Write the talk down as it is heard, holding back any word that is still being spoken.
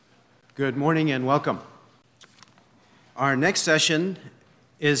Good morning and welcome. Our next session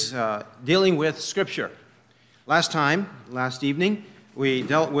is dealing with Scripture. Last evening, we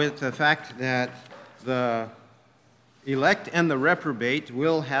dealt with the fact that the elect and the reprobate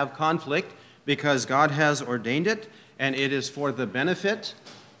will have conflict because God has ordained it, and it is for the benefit,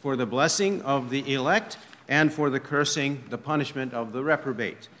 for the blessing of the elect, and for the cursing, the punishment of the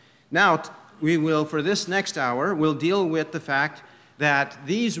reprobate. Now, we will, for this next hour, we'll deal with the fact that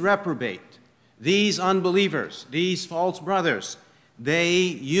these reprobate, these unbelievers, these false brothers, they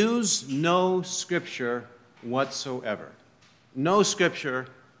use no Scripture whatsoever. No Scripture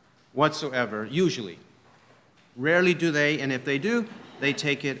whatsoever, usually. Rarely do they, and if they do, they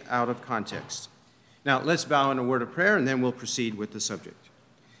take it out of context. Now, let's bow in a word of prayer, and then we'll proceed with the subject.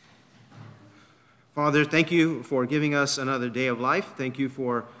 Father, thank you for giving us another day of life. Thank you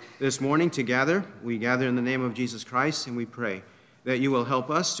for this morning to gather. We gather in the name of Jesus Christ, and we pray that you will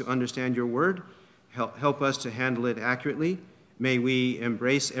help us to understand your word, help us to handle it accurately. May we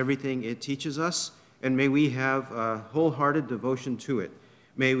embrace everything it teaches us, and may we have a wholehearted devotion to it.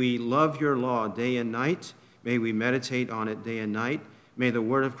 May we love your law day and night. May we meditate on it day and night. May the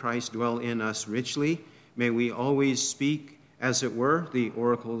word of Christ dwell in us richly. May we always speak, as it were, the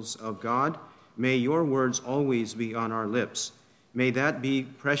oracles of God. May your words always be on our lips. May that be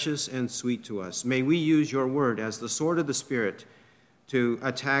precious and sweet to us. May we use your word as the sword of the Spirit to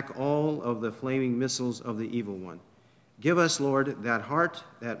attack all of the flaming missiles of the evil one. Give us, Lord, that heart,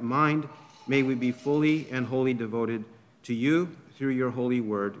 that mind. May we be fully and wholly devoted to you through your holy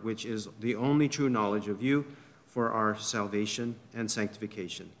word, which is the only true knowledge of you for our salvation and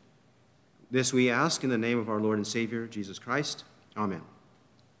sanctification. This we ask in the name of our Lord and Savior, Jesus Christ. Amen.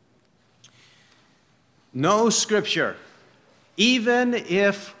 No Scripture, even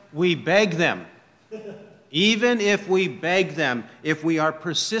if we beg them. Even if we beg them, if we are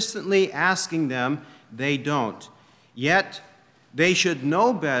persistently asking them, they don't. Yet, they should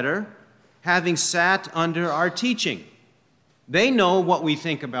know better, having sat under our teaching. They know what we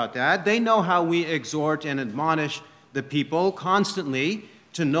think about that. They know how we exhort and admonish the people constantly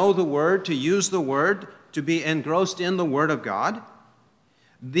to know the Word, to use the Word, to be engrossed in the Word of God.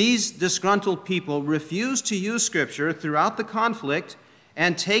 These disgruntled people refuse to use Scripture throughout the conflict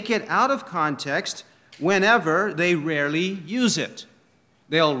and take it out of context whenever they rarely use it.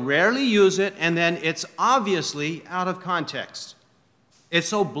 They'll rarely use it, and then it's obviously out of context. It's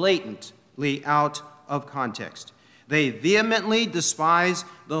so blatantly out of context. They vehemently despise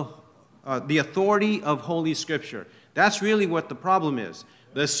the authority of Holy Scripture. That's really what the problem is.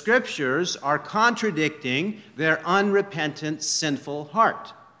 The Scriptures are contradicting their unrepentant, sinful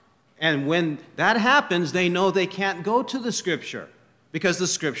heart. And when that happens, they know they can't go to the Scripture because the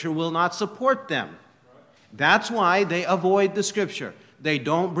Scripture will not support them. That's why they avoid the Scripture. They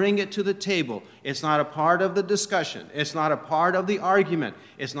don't bring it to the table. It's not a part of the discussion. It's not a part of the argument.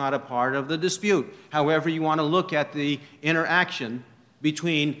 It's not a part of the dispute. However you want to look at the interaction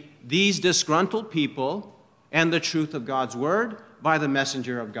between these disgruntled people and the truth of God's Word by the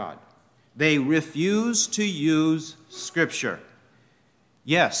messenger of God. They refuse to use Scripture.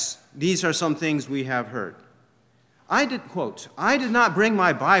 Yes, these are some things we have heard. I did not bring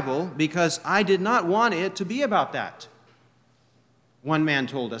my Bible because I did not want it to be about that. One man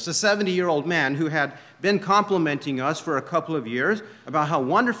told us, a 70-year-old man who had been complimenting us for a couple of years about how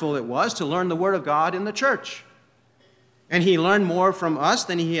wonderful it was to learn the Word of God in the church. And he learned more from us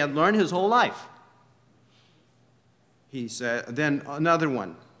than he had learned his whole life. He said, then another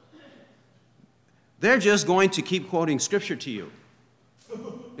one, they're just going to keep quoting Scripture to you.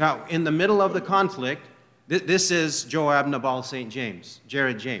 Now, in the middle of the conflict, this is Joab, Nabal, St. James,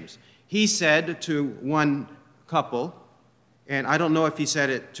 Jared James. He said to one couple, and I don't know if he said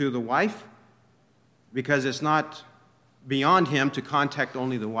it to the wife, because it's not beyond him to contact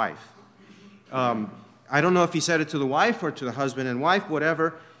only the wife. I don't know if he said it to the wife or to the husband and wife,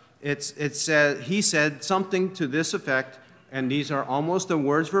 whatever. He said something to this effect, and these are almost the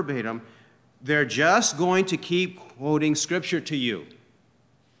words verbatim. They're just going to keep quoting Scripture to you.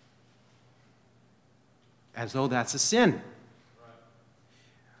 As though that's a sin.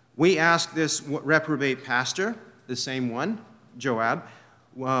 We asked this reprobate pastor, the same one, Joab,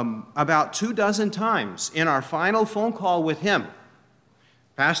 about 24 times in our final phone call with him.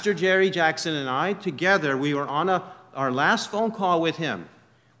 Pastor Jerry Jackson and I, together, we were on our last phone call with him.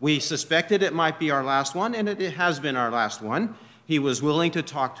 We suspected it might be our last one, and it has been our last one. He was willing to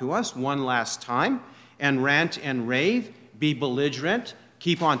talk to us one last time and rant and rave, be belligerent,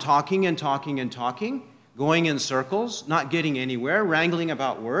 keep on talking and talking and talking. Going in circles, not getting anywhere, wrangling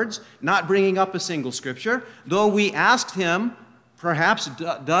about words, not bringing up a single scripture, though we asked him perhaps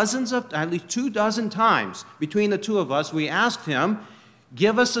at least 24 times between the two of us, we asked him,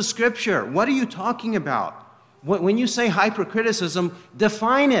 give us a scripture. What are you talking about? When you say hypercriticism,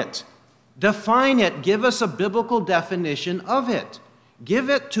 define it. Define it. Give us a biblical definition of it. Give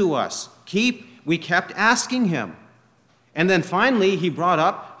it to us. We kept asking him. And then finally, he brought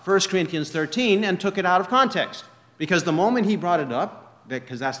up 1 Corinthians 13 and took it out of context. Because the moment he brought it up,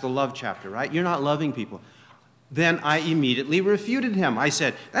 because that's the love chapter, right? You're not loving people. Then I immediately refuted him. I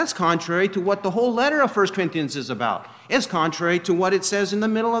said, that's contrary to what the whole letter of 1 Corinthians is about. It's contrary to what it says in the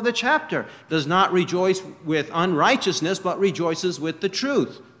middle of the chapter. Does not rejoice with unrighteousness, but rejoices with the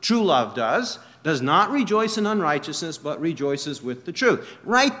truth. True love does not rejoice in unrighteousness, but rejoices with the truth.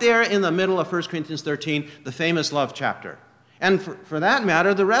 Right there in the middle of 1 Corinthians 13, the famous love chapter. And for that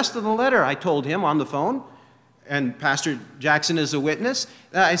matter, the rest of the letter, I told him on the phone, and Pastor Jackson is a witness,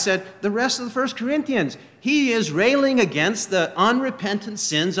 I said, the rest of the 1 Corinthians, he is railing against the unrepentant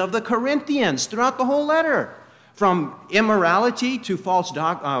sins of the Corinthians throughout the whole letter. From immorality to false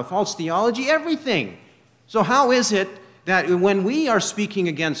theology, everything. So how is it that when we are speaking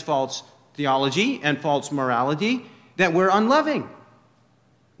against false theology and false morality, that we're unloving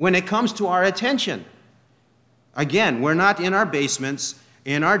when it comes to our attention? Again, we're not in our basements,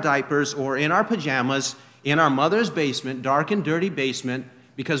 in our diapers, or in our pajamas, in our mother's basement, dark and dirty basement,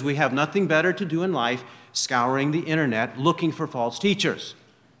 because we have nothing better to do in life, scouring the internet, looking for false teachers.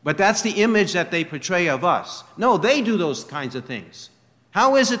 But that's the image that they portray of us. No, they do those kinds of things.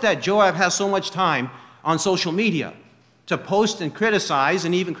 How is it that Joab has so much time on social media to post and criticize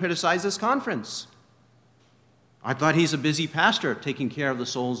and even criticize this conference? I thought he's a busy pastor taking care of the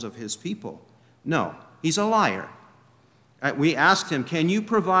souls of his people. No, he's a liar. We asked him, can you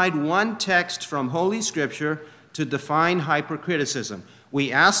provide one text from Holy Scripture to define hypercriticism?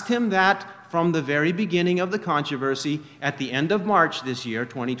 We asked him that from the very beginning of the controversy at the end of March this year,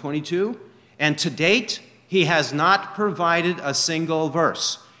 2022, and to date, he has not provided a single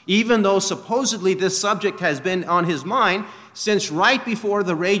verse, even though supposedly this subject has been on his mind since right before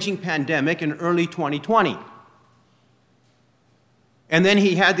the raging pandemic in early 2020. And then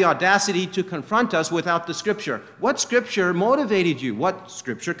he had the audacity to confront us without the Scripture. What Scripture motivated you? What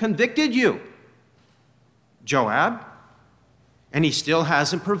Scripture convicted you? Joab. And he still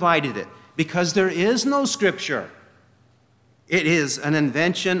hasn't provided it because there is no Scripture. It is an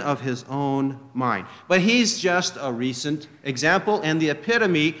invention of his own mind. But he's just a recent example and the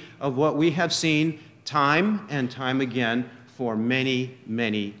epitome of what we have seen time and time again for many,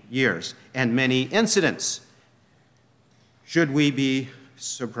 many years and many incidents. Should we be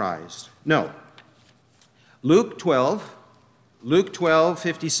surprised? No. Luke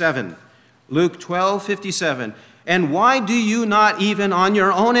 12:57. Luke 12:57. And why do you not even on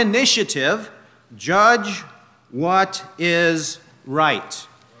your own initiative judge what is right?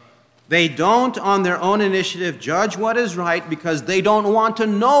 They don't on their own initiative judge what is right because they don't want to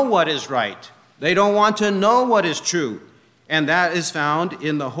know what is right. They don't want to know what is true. And that is found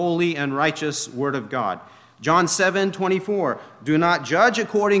in the holy and righteous Word of God. John 7:24, do not judge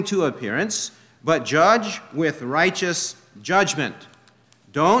according to appearance, but judge with righteous judgment.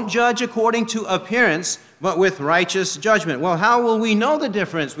 Don't judge according to appearance, but with righteous judgment. Well, how will we know the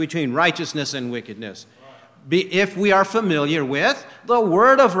difference between righteousness and wickedness? If we are familiar with the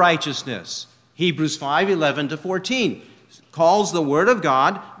word of righteousness. Hebrews 5:11-14 calls the word of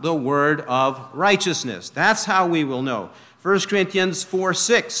God the word of righteousness. That's how we will know. 1 Corinthians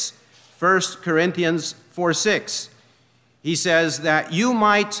 4:6. 1 Corinthians 4:6. He says that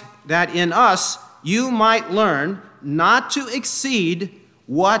in us you might learn not to exceed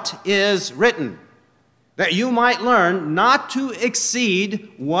what is written. That you might learn not to exceed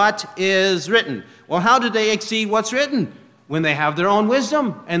what is written. Well, how do they exceed what's written? When they have their own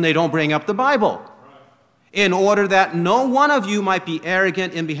wisdom and they don't bring up the Bible. In order that no one of you might be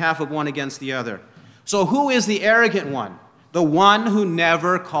arrogant in behalf of one against the other. So who is the arrogant one? The one who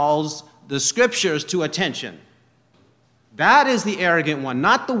never calls the Scriptures to attention. That is the arrogant one,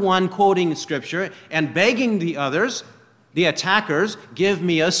 not the one quoting Scripture and begging the others, the attackers, give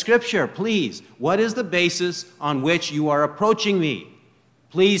me a Scripture, please. What is the basis on which you are approaching me?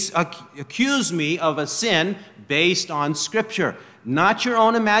 Please accuse me of a sin based on Scripture. Not your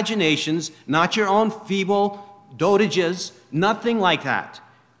own imaginations, not your own feeble dotages, nothing like that.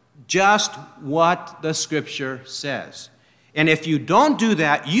 Just what the Scripture says. And if you don't do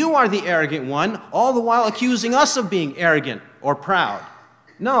that, you are the arrogant one, all the while accusing us of being arrogant or proud.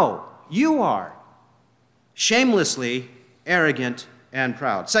 No, you are shamelessly arrogant and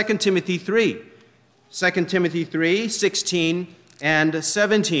proud. 2 Timothy 3. 2 Timothy 3:16 and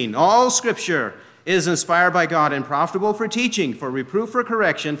 17. All Scripture is inspired by God and profitable for teaching, for reproof, for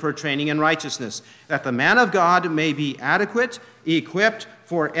correction, for training in righteousness, that the man of God may be adequate, equipped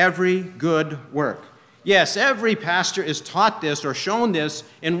for every good work. Yes, every pastor is taught this or shown this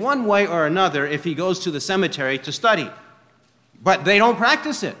in one way or another if he goes to the cemetery to study. But they don't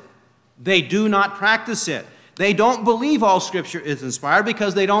practice it. They do not practice it. They don't believe all Scripture is inspired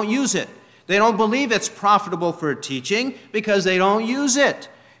because they don't use it. They don't believe it's profitable for teaching because they don't use it.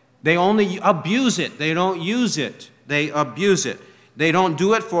 They only abuse it. They don't use it. They abuse it. They don't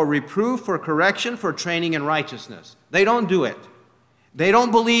do it for reproof, for correction, for training in righteousness. They don't do it. They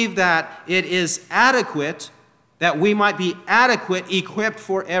don't believe that it is adequate, that we might be adequate, equipped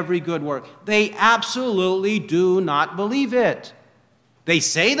for every good work. They absolutely do not believe it. They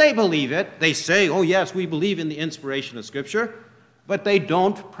say they believe it. They say, oh yes, we believe in the inspiration of Scripture, but they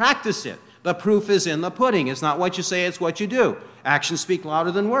don't practice it. The proof is in the pudding. It's not what you say, it's what you do. Actions speak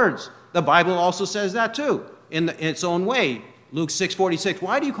louder than words. The Bible also says that too, in its own way. Luke 6:46,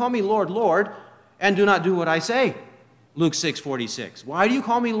 why do you call me Lord, Lord, and do not do what I say? Luke 6:46, why do you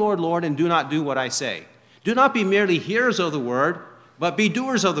call me Lord, Lord, and do not do what I say? Do not be merely hearers of the word, but be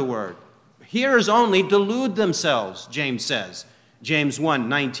doers of the word. Hearers only delude themselves, James says. James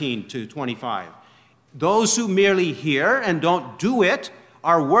 1:19-25. Those who merely hear and don't do it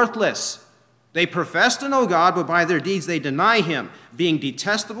are worthless. They profess to know God, but by their deeds they deny him, being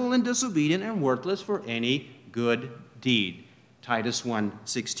detestable and disobedient and worthless for any good deed. Titus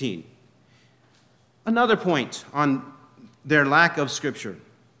 1:16. Another point on their lack of Scripture.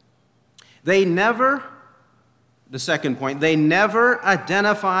 The second point, they never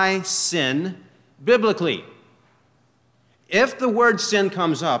identify sin biblically. If the word sin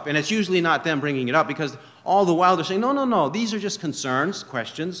comes up, and it's usually not them bringing it up, because all the while they're saying, no, these are just concerns,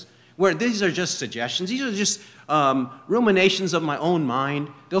 questions, where these are just suggestions, these are just ruminations of my own mind.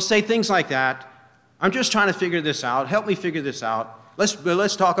 They'll say things like that. I'm just trying to figure this out. Help me figure this out.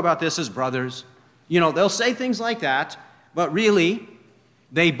 Let's talk about this as brothers. You know, they'll say things like that, but really,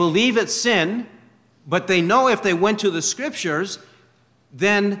 they believe it's sin, but they know if they went to the Scriptures,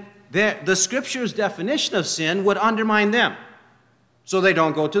 then the Scripture's definition of sin would undermine them. So they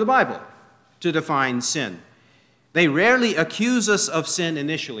don't go to the Bible to define sin. They rarely accuse us of sin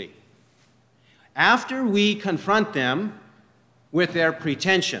initially. After we confront them with their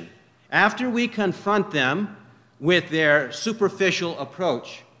pretension, after we confront them with their superficial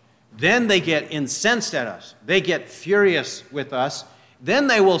approach, then they get incensed at us. They get furious with us. Then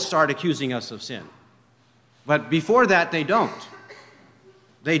they will start accusing us of sin. But before that, they don't.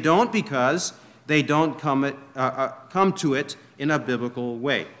 They don't because they don't come to it in a biblical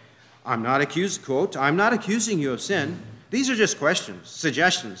way. I'm not accusing you of sin. These are just questions,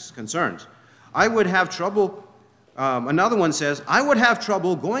 suggestions, concerns. I would have trouble, another one says, I would have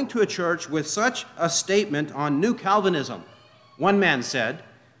trouble going to a church with such a statement on New Calvinism. One man said,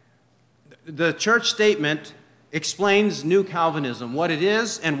 the church statement explains New Calvinism, what it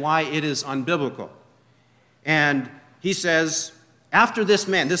is and why it is unbiblical. And he says, after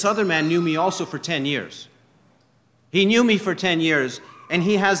this other man knew me also for 10 years. He knew me for 10 years, and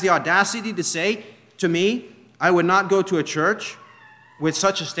he has the audacity to say to me, I would not go to a church with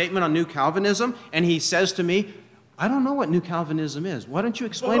such a statement on New Calvinism. And he says to me, I don't know what New Calvinism is. Why don't you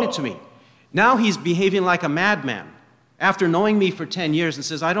explain it to me? Now he's behaving like a madman. After knowing me for 10 years and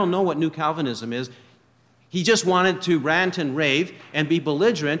says, I don't know what New Calvinism is. He just wanted to rant and rave and be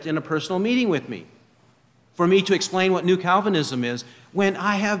belligerent in a personal meeting with me, for me to explain what New Calvinism is, when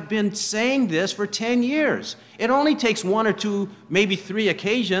I have been saying this for 10 years. It only takes one or two, maybe three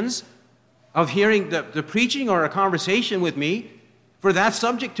occasions of hearing the preaching or a conversation with me for that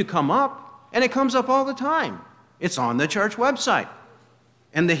subject to come up, and it comes up all the time. It's on the church website.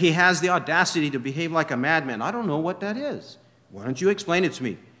 And he has the audacity to behave like a madman. I don't know what that is. Why don't you explain it to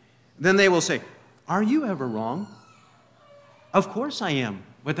me? Then they will say, are you ever wrong? Of course I am.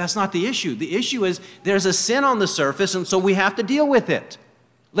 But that's not the issue. The issue is there's a sin on the surface, and so we have to deal with it.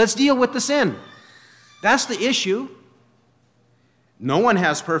 Let's deal with the sin. That's the issue. No one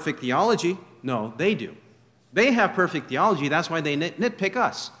has perfect theology. No, they do. They have perfect theology. That's why they nitpick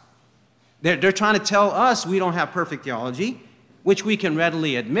us. They're trying to tell us we don't have perfect theology, which we can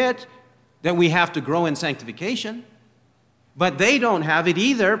readily admit that we have to grow in sanctification. But they don't have it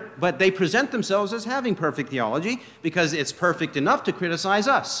either, but they present themselves as having perfect theology because it's perfect enough to criticize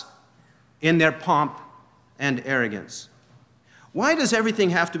us in their pomp and arrogance. Why does everything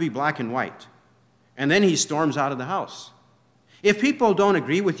have to be black and white? And then he storms out of the house. If people don't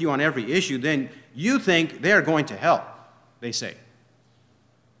agree with you on every issue, then you think they're going to hell, they say.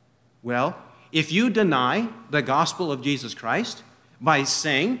 Well, if you deny the gospel of Jesus Christ, by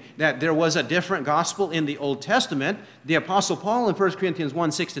saying that there was a different gospel in the Old Testament. The Apostle Paul in 1 Corinthians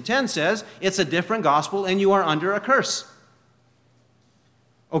 1, 6-10 says it's a different gospel and you are under a curse.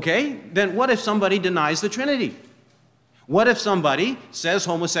 Okay, then what if somebody denies the Trinity? What if somebody says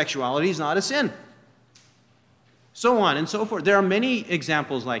homosexuality is not a sin? So on and so forth. There are many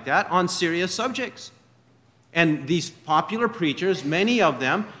examples like that on serious subjects. And these popular preachers, many of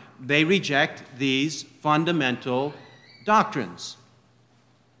them, they reject these fundamental doctrines.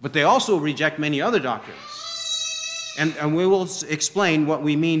 But they also reject many other doctrines. And we will explain what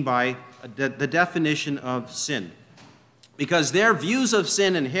we mean by the definition of sin. Because their views of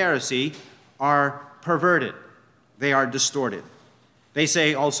sin and heresy are perverted. They are distorted. They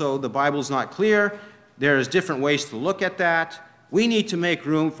say also the Bible's not clear. There's different ways to look at that. We need to make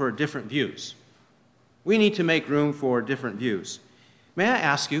room for different views. We need to make room for different views. May I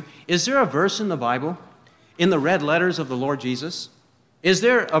ask you, is there a verse in the Bible, in the red letters of the Lord Jesus? Is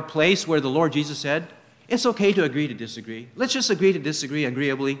there a place where the Lord Jesus said, it's okay to agree to disagree. Let's just agree to disagree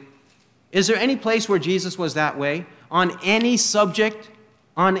agreeably. Is there any place where Jesus was that way? On any subject,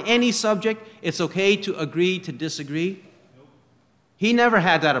 it's okay to agree to disagree? He never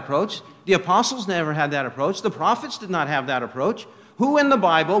had that approach. The apostles never had that approach. The prophets did not have that approach. Who in the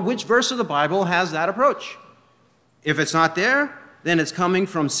Bible, which verse of the Bible has that approach? If it's not there, then it's coming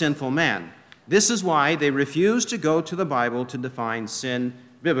from sinful man. This is why they refuse to go to the Bible to define sin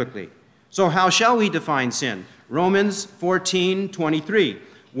biblically. So how shall we define sin? Romans 14:23.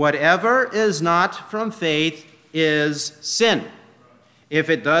 Whatever is not from faith is sin. If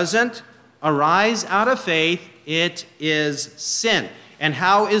it doesn't arise out of faith, it is sin. And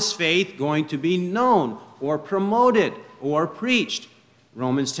how is faith going to be known or promoted or preached?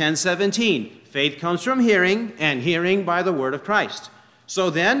 Romans 10:17. Faith comes from hearing, and hearing by the word of Christ. So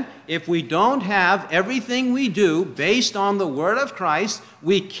then, if we don't have everything we do based on the word of Christ,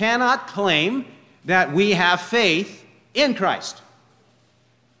 we cannot claim that we have faith in Christ.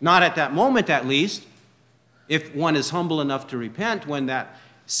 Not at that moment, at least. If one is humble enough to repent when that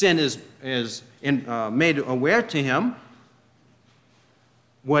sin is made aware to him,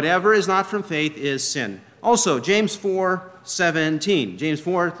 whatever is not from faith is sin. Also, James 4:17. James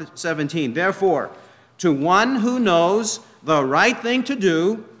 4:17. Therefore, to one who knows the right thing to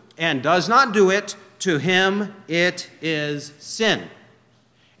do and does not do it, to him it is sin.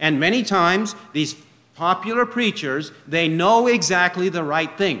 And many times, these popular preachers, they know exactly the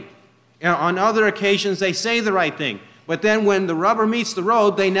right thing. And on other occasions, they say the right thing. But then when the rubber meets the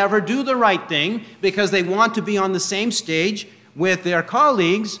road, they never do the right thing because they want to be on the same stage with their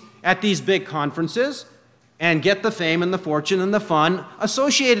colleagues at these big conferences and get the fame and the fortune and the fun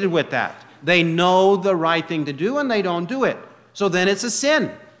associated with that. They know the right thing to do and they don't do it. So then it's a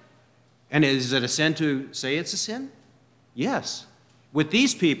sin. And is it a sin to say it's a sin? Yes. With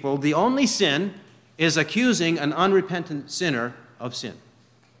these people, the only sin is accusing an unrepentant sinner of sin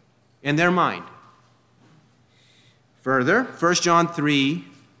in their mind. Further, 1 John 3,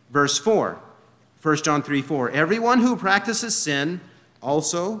 verse 4. 1 John 3:4. Everyone who practices sin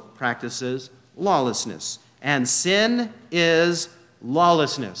also practices lawlessness. And sin is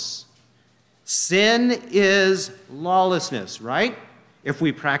lawlessness. Sin is lawlessness, right? If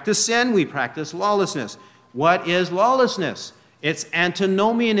we practice sin, we practice lawlessness. What is lawlessness? It's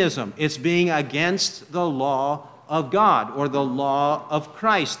antinomianism. It's being against the law of God or the law of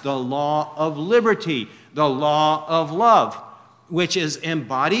Christ, the law of liberty, the law of love, which is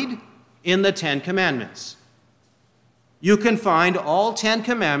embodied in the Ten Commandments. You can find all 10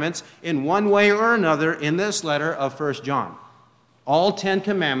 commandments in one way or another in this letter of 1 John. All 10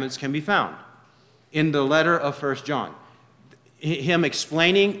 commandments can be found in the letter of 1 John. Him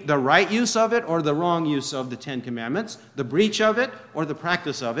explaining the right use of it or the wrong use of the 10 commandments, the breach of it or the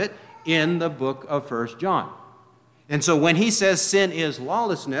practice of it in the book of 1 John. And so when he says sin is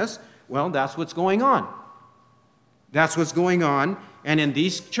lawlessness, well, that's what's going on. That's what's going on. And in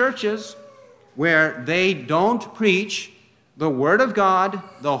these churches where they don't preach the Word of God,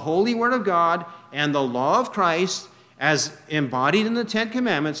 the Holy Word of God, and the law of Christ as embodied in the Ten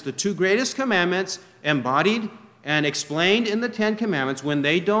Commandments, the two greatest commandments embodied and explained in the Ten Commandments, when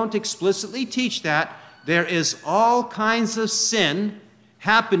they don't explicitly teach that, there is all kinds of sin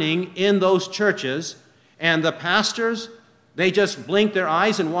happening in those churches, and the pastors, they just blink their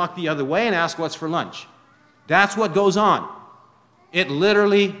eyes and walk the other way and ask what's for lunch. That's what goes on. It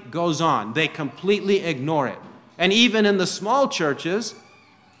literally goes on. They completely ignore it. And even in the small churches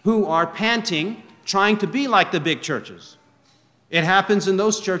who are panting, trying to be like the big churches, it happens in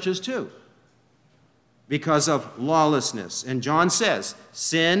those churches too because of lawlessness. And John says,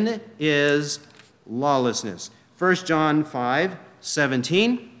 sin is lawlessness. 1 John 5,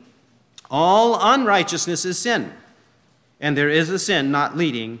 17, all unrighteousness is sin, and there is a sin not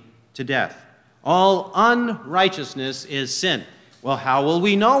leading to death. All unrighteousness is sin. Well, how will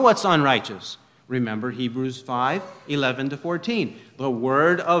we know what's unrighteous? Remember Hebrews 5, 11 to 14. The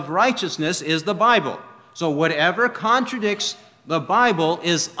word of righteousness is the Bible. So whatever contradicts the Bible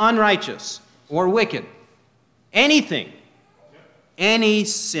is unrighteous or wicked. Anything. Any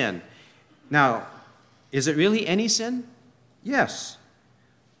sin. Now, is it really any sin? Yes.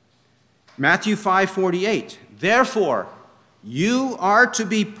 Matthew 5:48. Therefore, you are to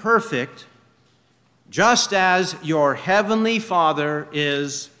be perfect, just as your heavenly Father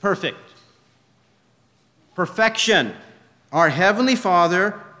is perfect. Perfection. Our heavenly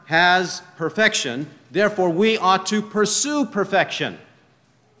Father has perfection. Therefore, we ought to pursue perfection.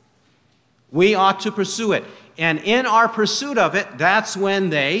 We ought to pursue it. And in our pursuit of it, that's when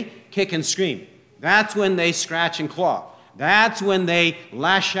they kick and scream. That's when they scratch and claw. That's when they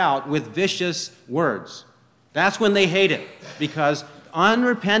lash out with vicious words. That's when they hate it. Because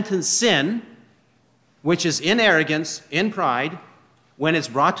unrepentant sin, which is in arrogance, in pride, when it's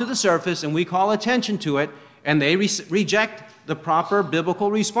brought to the surface and we call attention to it, and they reject the proper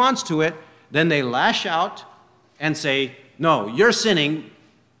biblical response to it, then they lash out and say, no, you're sinning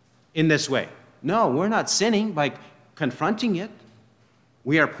in this way. No, we're not sinning by confronting it.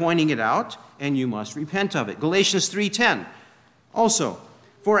 We are pointing it out, and you must repent of it. Galatians 3:10. Also,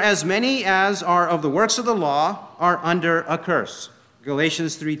 for as many as are of the works of the law are under a curse.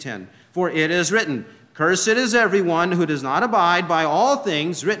 Galatians 3:10. For it is written, cursed is everyone who does not abide by all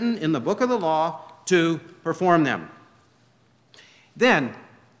things written in the book of the law to perform them. Then,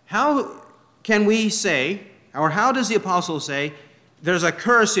 how can we say, or how does the apostle say, there's a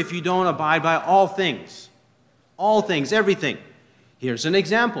curse if you don't abide by all things? All things, everything. Here's an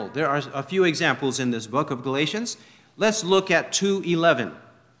example. There are a few examples in this book of Galatians. Let's look at 2:11.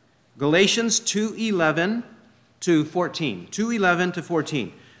 Galatians 2:11 to 14. 2:11 to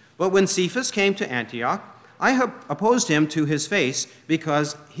 14. But when Cephas came to Antioch, I opposed him to his face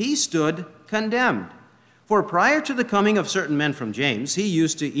because he stood condemned. For prior to the coming of certain men from James, he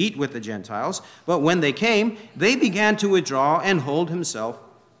used to eat with the Gentiles, but when they came, he began to withdraw and hold himself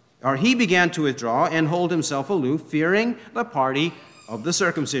aloof, fearing the party of the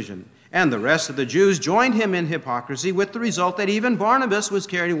circumcision. And the rest of the Jews joined him in hypocrisy, with the result that even Barnabas was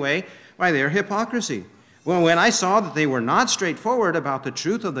carried away by their hypocrisy. Well, when I saw that they were not straightforward about the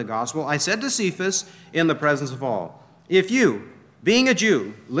truth of the gospel, I said to Cephas in the presence of all, if you, being a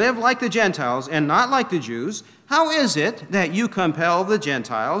Jew, live like the Gentiles and not like the Jews, how is it that you compel the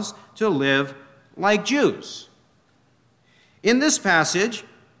Gentiles to live like Jews? In this passage,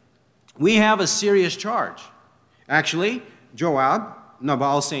 we have a serious charge. Actually, Joab,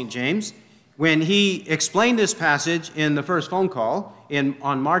 Nabal St. James, when he explained this passage in the first phone call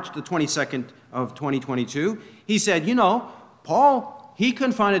on March the 22nd of 2022, he said, Paul, he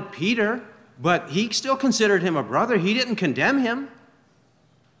confronted Peter, but he still considered him a brother. He didn't condemn him.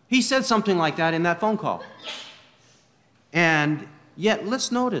 He said something like that in that phone call. And yet,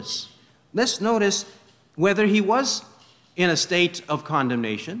 let's notice whether he was in a state of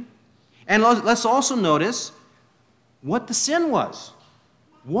condemnation. And let's also notice what the sin was.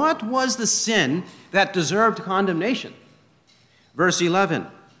 What was the sin that deserved condemnation? Verse 11.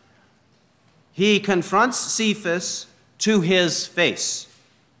 He confronts Cephas to his face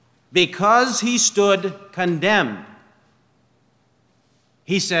because he stood condemned.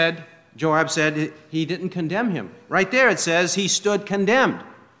 Joab said he didn't condemn him. Right there it says he stood condemned.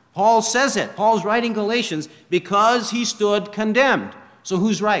 Paul says it. Paul's writing Galatians because he stood condemned. So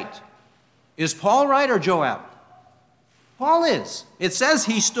who's right? Is Paul right or Joab? Paul is. It says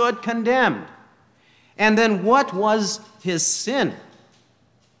he stood condemned. And then what was his sin?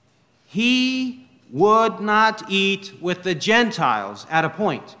 He would not eat with the Gentiles at a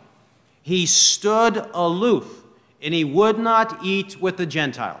point. He stood aloof, and he would not eat with the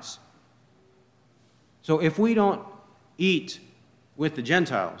Gentiles. So if we don't eat with the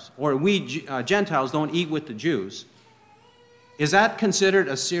Gentiles, or we Gentiles don't eat with the Jews, is that considered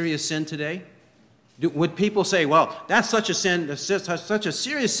a serious sin today? Would people say, well, that's such a sin, such a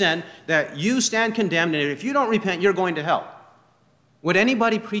serious sin that you stand condemned, and if you don't repent, you're going to hell? Would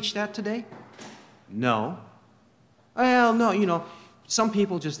anybody preach that today? No. Well, no, some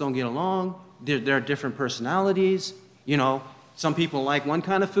people just don't get along. There are different personalities. Some people like one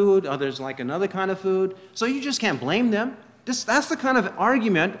kind of food, others like another kind of food. So you just can't blame them. That's the kind of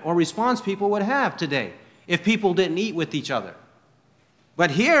argument or response people would have today if people didn't eat with each other.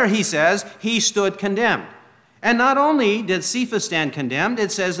 But here he says he stood condemned. And not only did Cephas stand condemned,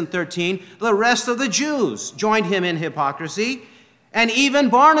 it says in 13, the rest of the Jews joined him in hypocrisy, And even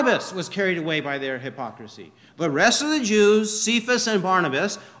Barnabas was carried away by their hypocrisy. The rest of the Jews, Cephas and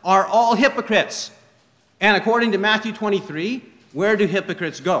Barnabas, are all hypocrites. And according to Matthew 23, where do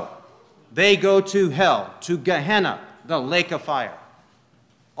hypocrites go? They go to hell, to Gehenna, the lake of fire.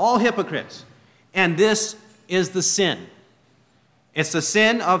 All hypocrites. And this is the sin. It's the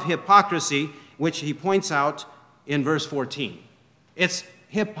sin of hypocrisy, which he points out in verse 14. It's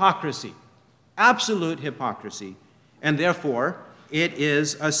hypocrisy, absolute hypocrisy, and therefore it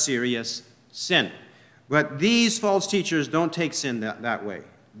is a serious sin. But these false teachers don't take sin that way.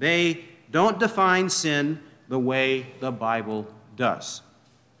 They don't define sin the way the Bible does.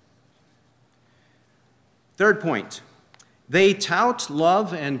 Third point, they tout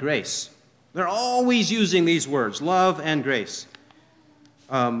love and grace. They're always using these words, love and grace,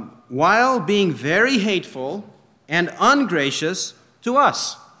 while being very hateful and ungracious to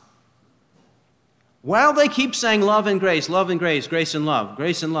us. While they keep saying love and grace, grace and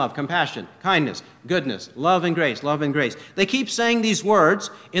love, compassion, kindness, goodness, love and grace, they keep saying these words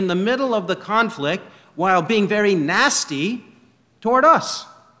in the middle of the conflict while being very nasty toward us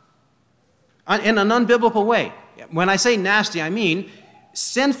in an unbiblical way. When I say nasty, I mean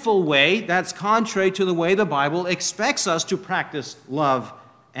sinful way that's contrary to the way the Bible expects us to practice love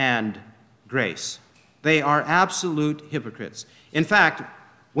and grace. They are absolute hypocrites. In fact,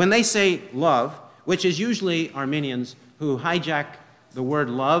 when they say love, which is usually Arminians who hijack the word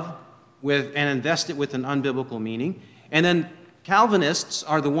love and invest it with an unbiblical meaning, and then Calvinists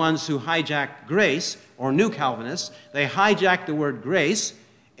are the ones who hijack grace, or New Calvinists. They hijack the word grace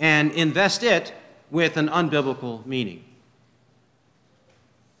and invest it with an unbiblical meaning.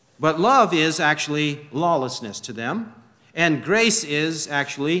 But love is actually lawlessness to them, and grace is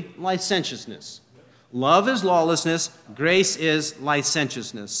actually licentiousness. Love is lawlessness, grace is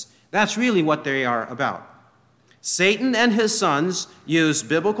licentiousness. That's really what they are about. Satan and his sons use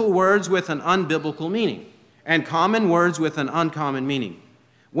biblical words with an unbiblical meaning and common words with an uncommon meaning.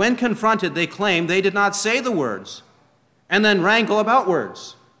 When confronted, they claim they did not say the words and then wrangle about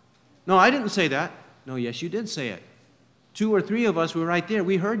words. No, I didn't say that. No, yes, you did say it. 2 or 3 of us were right there.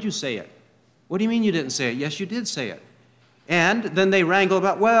 We heard you say it. What do you mean you didn't say it? Yes, you did say it. And then they wrangle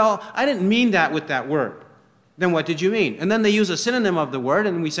about, well, I didn't mean that with that word. Then what did you mean? And then they use a synonym of the word,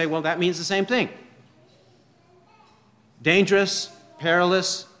 and we say, well, that means the same thing. Dangerous,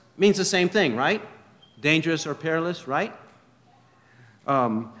 perilous, means the same thing, right? Dangerous or perilous, right?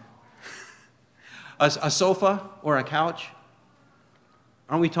 A sofa or a couch.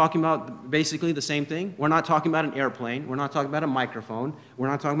 Aren't we talking about basically the same thing? We're not talking about an airplane. We're not talking about a microphone. We're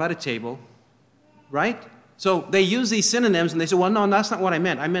not talking about a table, right? So they use these synonyms, and they say, well, no, that's not what I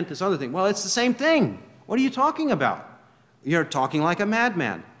meant. I meant this other thing. Well, it's the same thing. What are you talking about? You're talking like a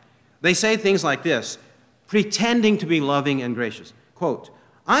madman. They say things like this, pretending to be loving and gracious. Quote,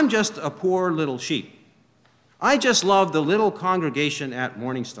 I'm just a poor little sheep. I just love the little congregation at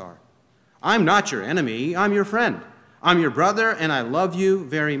Morning Star. I'm not your enemy. I'm your friend. I'm your brother, and I love you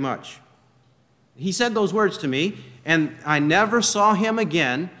very much. He said those words to me, and I never saw him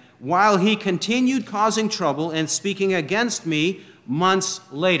again while he continued causing trouble and speaking against me months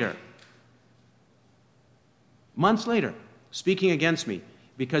later. Months later, speaking against me,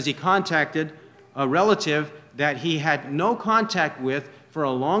 because he contacted a relative that he had no contact with for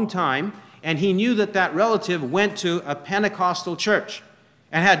a long time, and he knew that that relative went to a Pentecostal church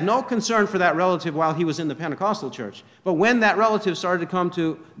and had no concern for that relative while he was in the Pentecostal church. But when that relative started to come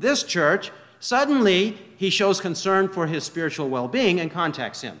to this church, suddenly he shows concern for his spiritual well-being and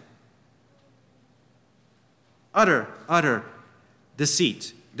contacts him. Utter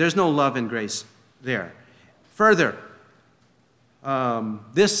deceit. There's no love and grace there. Further,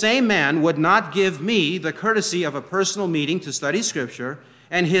 this same man would not give me the courtesy of a personal meeting to study Scripture,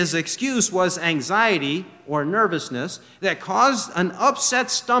 and his excuse was anxiety or nervousness that caused an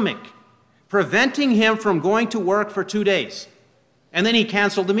upset stomach, preventing him from going to work for 2 days. And then he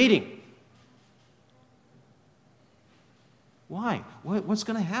canceled the meeting. Why? What's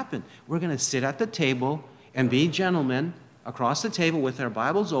going to happen? We're going to sit at the table and be gentlemen across the table with our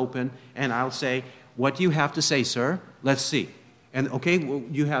Bibles open, and I'll say, what do you have to say, sir? Let's see. And okay, well,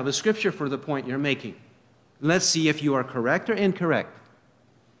 you have a scripture for the point you're making. Let's see if you are correct or incorrect.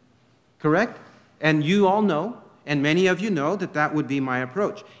 Correct? And you all know, and many of you know, that that would be my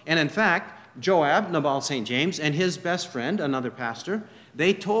approach. And in fact, Joab, Nabal St. James, and his best friend, another pastor,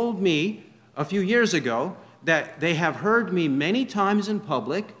 they told me a few years ago that they have heard me many times in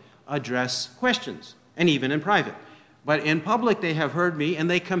public address questions, and even in private. But in public, they have heard me, and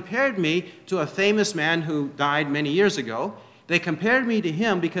they compared me to a famous man who died many years ago. They compared me to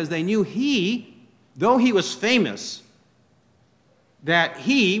him because they knew he, though he was famous, that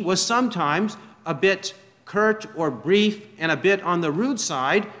he was sometimes a bit curt or brief and a bit on the rude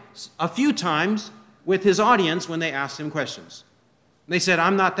side a few times with his audience when they asked him questions. They said,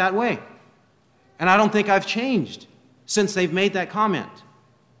 I'm not that way. And I don't think I've changed since they've made that comment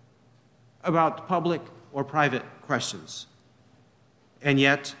about public or private questions. And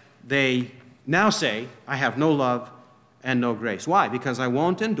yet they now say, I have no love and no grace. Why? Because I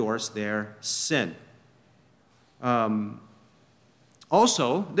won't endorse their sin.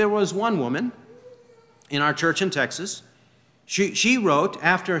 Also, there was one woman in our church in Texas. She wrote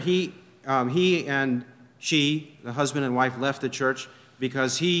after he and she, the husband and wife, left the church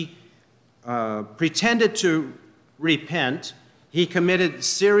because he pretended to repent. He committed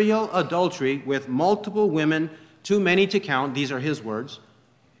serial adultery with multiple women, too many to count. These are his words.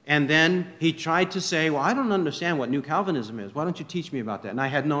 And then he tried to say, well, I don't understand what New Calvinism is. Why don't you teach me about that? And I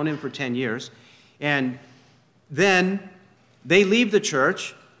had known him for 10 years. And then they leave the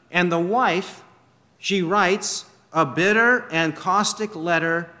church, and the wife, she writes a bitter and caustic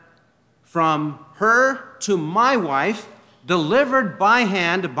letter from her to my wife, delivered by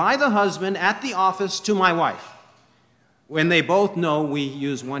hand by the husband at the office to my wife, when they both know we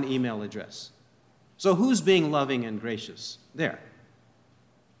use one email address. So who's being loving and gracious there?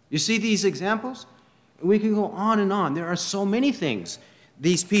 You see these examples? We can go on and on. There are so many things.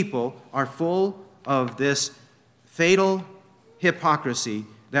 These people are full of this fatal hypocrisy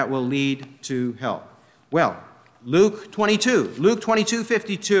that will lead to hell. Well, Luke 22,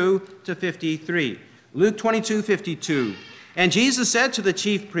 52 to 53. Luke 22, 52. And Jesus said to the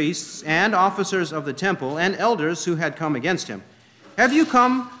chief priests and officers of the temple and elders who had come against him, have you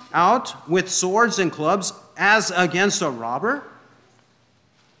come out with swords and clubs as against a robber?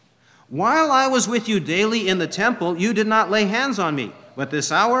 While I was with you daily in the temple, you did not lay hands on me, but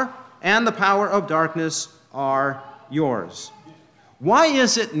this hour and the power of darkness are yours. Why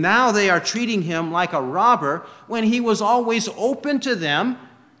is it now they are treating him like a robber when he was always open to them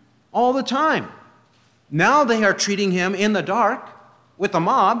all the time? Now they are treating him in the dark with a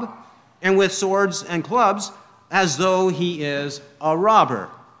mob and with swords and clubs as though he is a robber.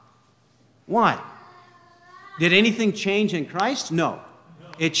 Why? Did anything change in Christ? No.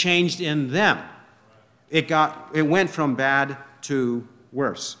 It changed in them. It went from bad to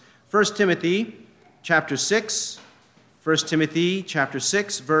worse. 1 Timothy chapter 6, 1 Timothy chapter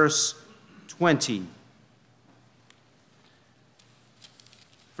 6, verse 20.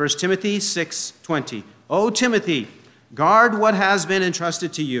 1 Timothy 6:20. O Timothy, guard what has been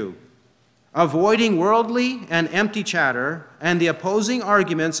entrusted to you, avoiding worldly and empty chatter and the opposing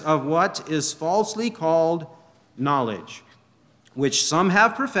arguments of what is falsely called knowledge, which some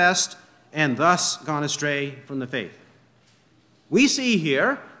have professed and thus gone astray from the faith. We see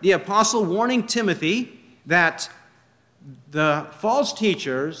here the apostle warning Timothy that the false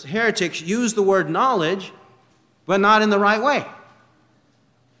teachers, heretics, use the word knowledge, but not in the right way.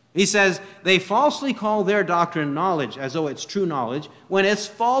 He says they falsely call their doctrine knowledge as though it's true knowledge when it's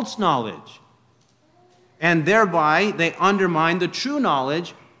false knowledge. And thereby they undermine the true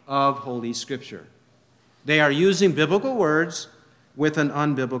knowledge of Holy Scripture. They are using biblical words with an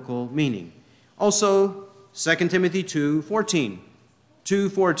unbiblical meaning. Also, 2 Timothy 2:14.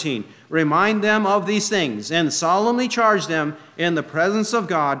 2:14. Remind them of these things and solemnly charge them in the presence of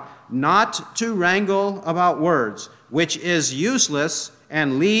God not to wrangle about words, which is useless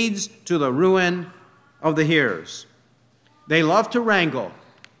and leads to the ruin of the hearers. They love to wrangle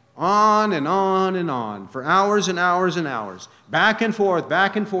on and on and on for hours and hours and hours, back and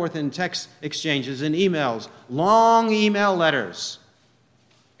forth in text exchanges and emails, long email letters.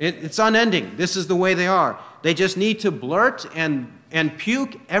 It's unending. This is the way they are. They just need to blurt and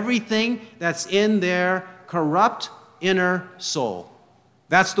puke everything that's in their corrupt inner soul.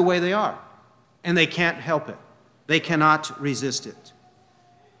 That's the way they are. And they can't help it. They cannot resist it.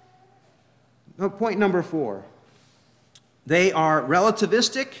 Point number 4. They are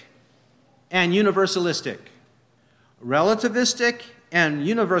relativistic and universalistic. Relativistic and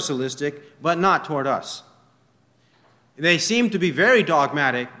universalistic, but not toward us. They seem to be very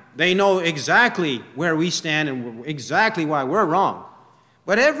dogmatic. They know exactly where we stand and exactly why we're wrong.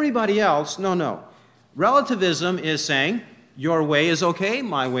 But everybody else, no. Relativism is saying, your way is okay,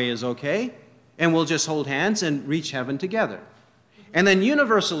 my way is okay, and we'll just hold hands and reach heaven together. And then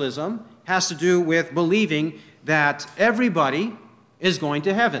universalism has to do with believing that everybody is going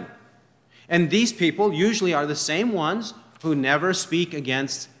to heaven. And these people usually are the same ones who never speak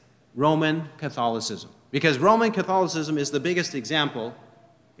against Roman Catholicism. Because Roman Catholicism is the biggest example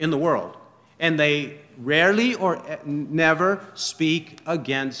in the world. And they rarely or never speak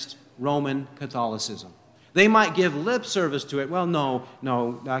against Roman Catholicism. They might give lip service to it. Well, no,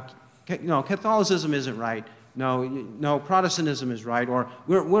 Catholicism isn't right. No, Protestantism is right, or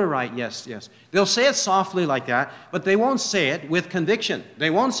we're right, yes. They'll say it softly like that, but they won't say it with conviction. They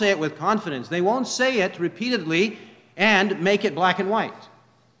won't say it with confidence. They won't say it repeatedly and make it black and white.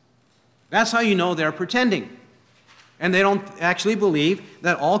 That's how you know they're pretending. And they don't actually believe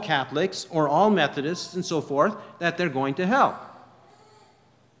that all Catholics or all Methodists and so forth, that they're going to hell.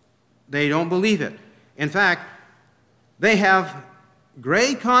 They don't believe it. In fact, they have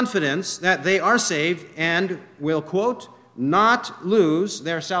great confidence that they are saved and will, quote, not lose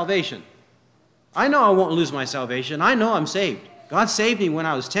their salvation. I know I won't lose my salvation. I know I'm saved. God saved me when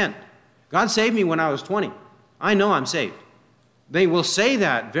I was 10. God saved me when I was 20. I know I'm saved. They will say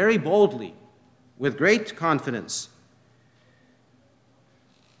that very boldly, with great confidence.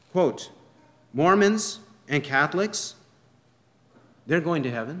 Quote, Mormons and Catholics, they're going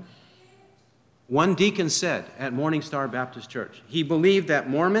to heaven. One deacon said at Morning Star Baptist Church, he believed that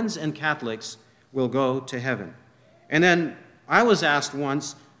Mormons and Catholics will go to heaven. And then I was asked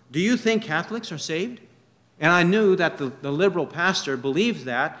once, do you think Catholics are saved? And I knew that the liberal pastor believed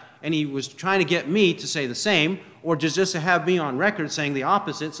that, and he was trying to get me to say the same, or just to have me on record saying the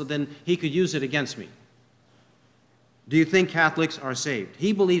opposite, so then he could use it against me. Do you think Catholics are saved?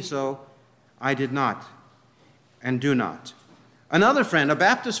 He believed so. I did not, and do not. Another friend, a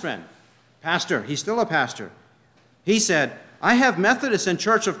Baptist friend, pastor, he's still a pastor. He said, I have Methodist and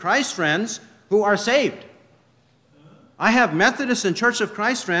Church of Christ friends who are saved. I have Methodist and Church of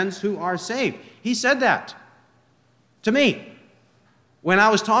Christ friends who are saved. He said that to me. When I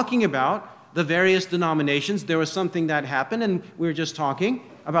was talking about the various denominations, there was something that happened, and we were just talking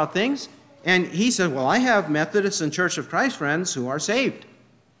about things. And he said, well, I have Methodist and Church of Christ friends who are saved.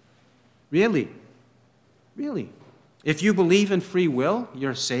 Really? Really? If you believe in free will,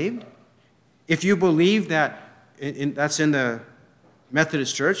 you're saved? If you believe that that's in the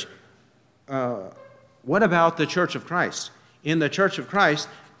Methodist Church, what about the Church of Christ? In the Church of Christ,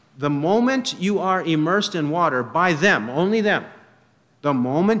 the moment you are immersed in water by them, only them, the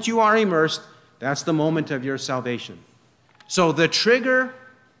moment you are immersed, that's the moment of your salvation. So the trigger,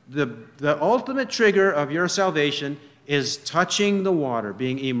 the ultimate trigger of your salvation is touching the water,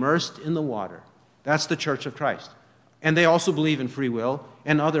 being immersed in the water. That's the Church of Christ. And they also believe in free will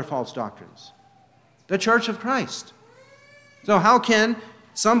and other false doctrines. The Church of Christ. So how can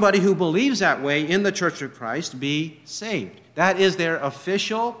somebody who believes that way in the Church of Christ be saved? That is their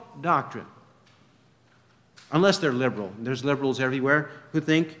official doctrine. Unless they're liberal. There's liberals everywhere who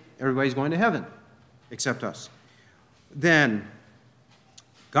think everybody's going to heaven, except us. Then,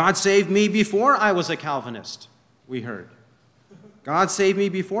 God saved me before I was a Calvinist, we heard. God saved me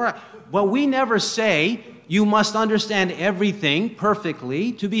before But we never say you must understand everything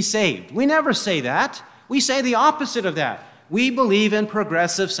perfectly to be saved. We never say that. We say the opposite of that. We believe in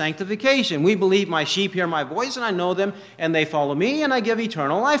progressive sanctification. We believe my sheep hear my voice, and I know them, and they follow me, and I give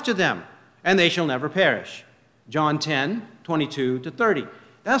eternal life to them, and they shall never perish. John 10, 22 to 30.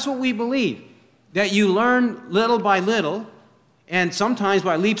 That's what we believe, that you learn little by little, and sometimes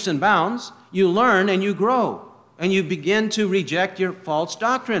by leaps and bounds, you learn and you grow, and you begin to reject your false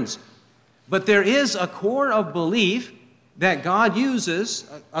doctrines. But there is a core of belief that God uses,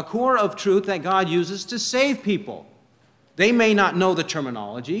 a core of truth that God uses to save people. They may not know the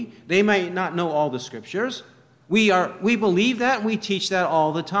terminology. They may not know all the scriptures. We believe that, and we teach that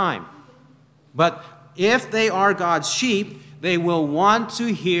all the time. But if they are God's sheep, they will want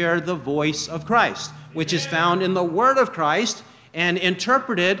to hear the voice of Christ, which is found in the Word of Christ and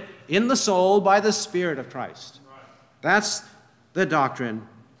interpreted in the soul by the Spirit of Christ. That's the doctrine.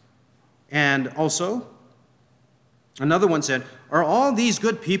 And also, another one said, are all these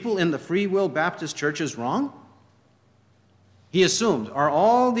good people in the Free Will Baptist churches wrong? He assumed, are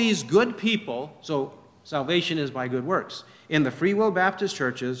all these good people, so salvation is by good works, in the Free Will Baptist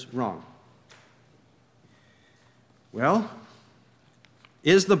churches wrong? Well,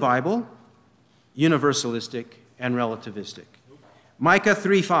 is the Bible universalistic and relativistic? Micah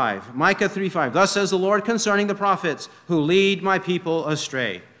 3:5. Thus says the Lord concerning the prophets who lead my people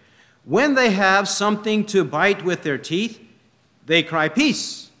astray. When they have something to bite with their teeth, they cry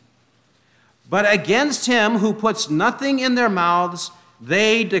peace. But against him who puts nothing in their mouths,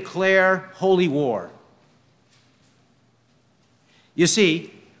 they declare holy war. You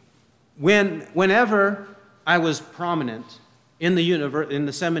see, whenever I was prominent in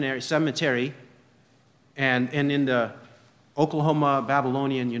the cemetery, and in the Oklahoma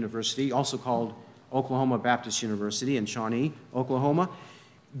Babylonian University, also called Oklahoma Baptist University in Shawnee, Oklahoma.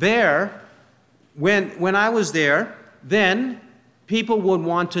 There, when I was there, then people would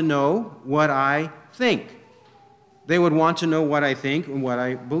want to know what I think. They would want to know what I think and what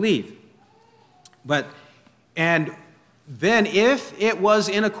I believe. And then if it was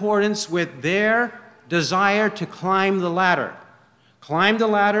in accordance with their desire to climb the ladder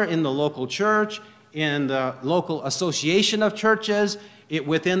in the local church, in the local association of churches,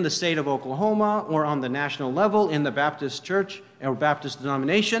 within the state of Oklahoma, or on the national level in the Baptist church or Baptist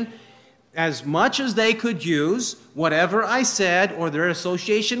denomination, as much as they could use whatever I said or their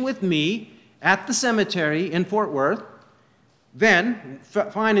association with me at the cemetery in Fort Worth, then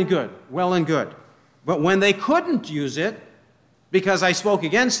fine and good, well and good. But when they couldn't use it because I spoke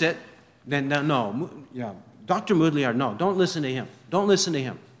against it, then no, Dr. Moodleyard, no, don't listen to him. Don't listen to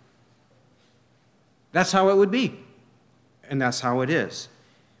him. That's how it would be. And that's how it is.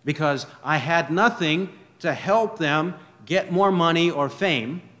 Because I had nothing to help them get more money or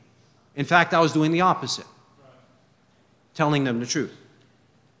fame. In fact, I was doing the opposite, telling them the truth.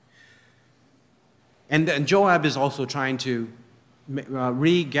 And Joab is also trying to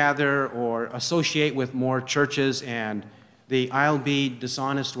regather or associate with more churches, and the I'll Be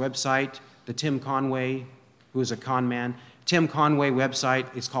Dishonest website, the Tim Conway, who is a con man, Tim Conway website,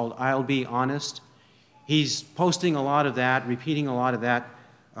 it's called I'll Be Honest. He's posting a lot of that, repeating a lot of that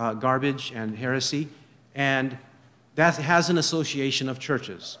garbage and heresy, and that has an association of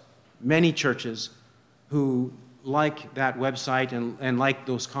churches, many churches who like that website and like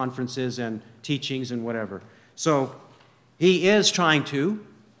those conferences and teachings and whatever. So he is trying to,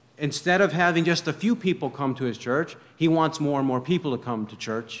 instead of having just a few people come to his church, he wants more and more people to come to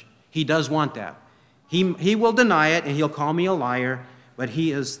church. He does want that. He will deny it, and he'll call me a liar, but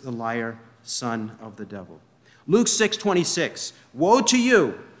he is the liar, son of the devil. Luke 6:26, woe to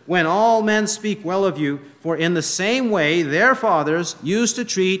you when all men speak well of you, for in the same way their fathers used to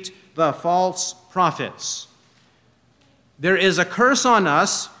treat the false prophets. There is a curse on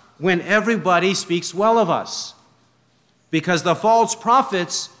us when everybody speaks well of us, because the false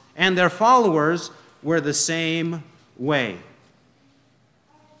prophets and their followers were the same way.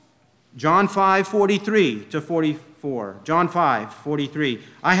 John 5:43 to 44. John 5:43.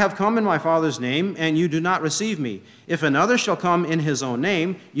 I have come in my Father's name, and you do not receive me. If another shall come in his own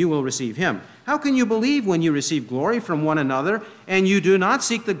name, you will receive him. How can you believe when you receive glory from one another, and you do not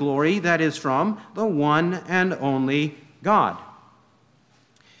seek the glory that is from the one and only God?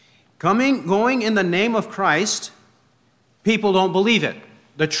 Going in the name of Christ, people don't believe it.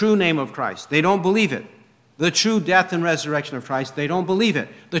 The true name of Christ, they don't believe it. The true death and resurrection of Christ, they don't believe it.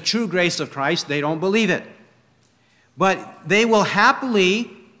 The true grace of Christ, they don't believe it. But they will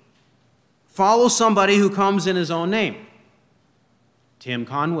happily follow somebody who comes in his own name. Tim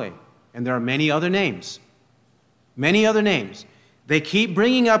Conway. And there are many other names. Many other names. They keep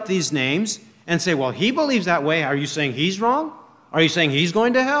bringing up these names and say, well, he believes that way. Are you saying he's wrong? Are you saying he's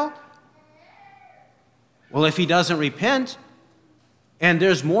going to hell? Well, if he doesn't repent, and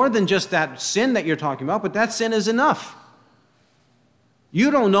there's more than just that sin that you're talking about, but that sin is enough.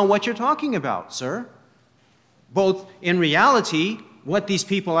 You don't know what you're talking about, sir. Both in reality, what these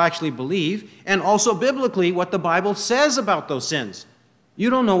people actually believe, and also biblically, what the Bible says about those sins. You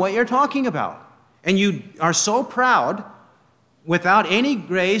don't know what you're talking about. And you are so proud, without any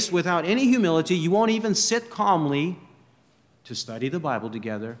grace, without any humility, you won't even sit calmly to study the Bible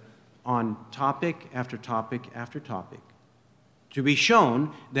together on topic after topic after topic, to be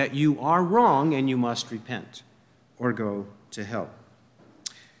shown that you are wrong and you must repent or go to hell.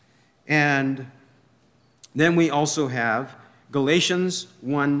 And then we also have Galatians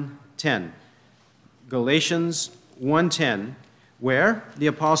 1:10. Galatians 1:10, where the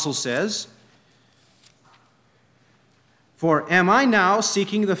apostle says, for am I now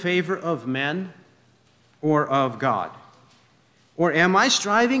seeking the favor of men or of God? Or am I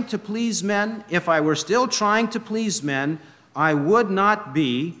striving to please men? If I were still trying to please men, I would not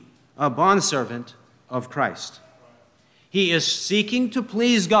be a bondservant of Christ. He is seeking to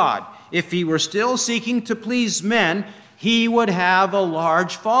please God. If he were still seeking to please men, he would have a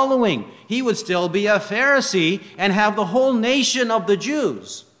large following. He would still be a Pharisee and have the whole nation of the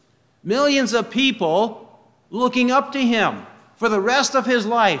Jews, millions of people looking up to him for the rest of his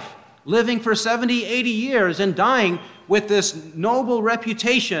life, living for 70, 80 years and dying with this noble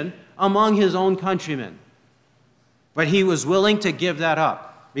reputation among his own countrymen. But he was willing to give that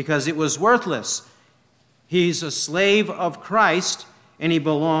up because it was worthless. He's a slave of Christ and he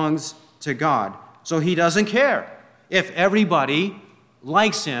belongs to God. So he doesn't care if everybody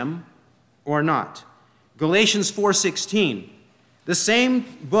likes him or not. Galatians 4:16, the same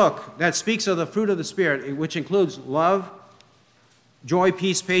book that speaks of the fruit of the Spirit, which includes love, joy,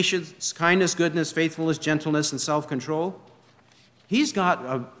 peace, patience, kindness, goodness, faithfulness, gentleness, and self-control. He's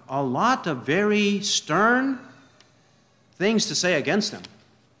got a lot of very stern things to say against them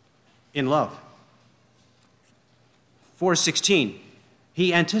in love. 4:16,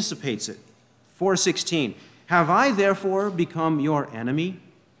 he anticipates it. 4:16, have I therefore become your enemy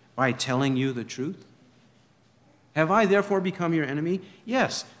by telling you the truth? Have I therefore become your enemy?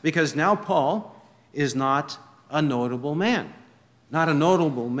 Yes, because now Paul is not a notable man. Not a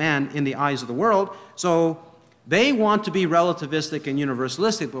notable man in the eyes of the world. So they want to be relativistic and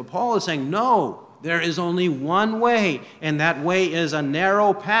universalistic, but Paul is saying, no, there is only one way, and that way is a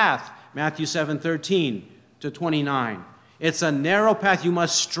narrow path. Matthew 7:13 to 29. It's a narrow path. You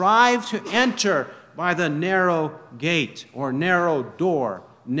must strive to enter by the narrow gate or narrow door,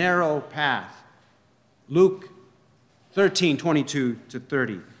 narrow path. Luke 13:22 to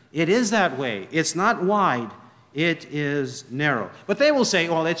 30. It is that way. It's not wide. It is narrow. But they will say,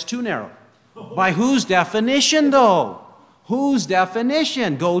 oh, it's too narrow. By whose definition, though? Whose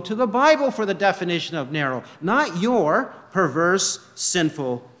definition? Go to the Bible for the definition of narrow, not your perverse,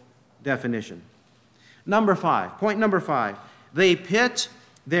 sinful definition. Point number 5. They pit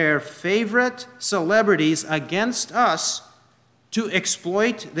their favorite celebrities against us to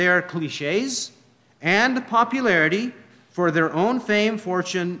exploit their cliches and popularity for their own fame,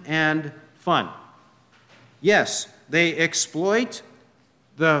 fortune, and fun. Yes, they exploit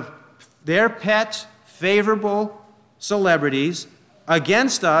their pet, favorable celebrities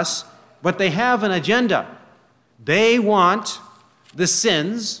against us, but they have an agenda. They want the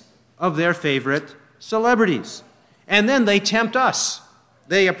sins of their favorite celebrities. And then they tempt us.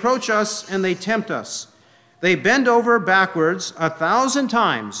 They approach us and they tempt us. They bend over backwards 1,000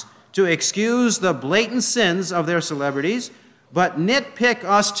 times to excuse the blatant sins of their celebrities, but nitpick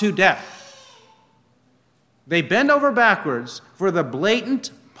us to death. They bend over backwards for the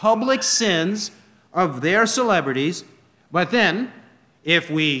blatant public sins of their celebrities, but then, if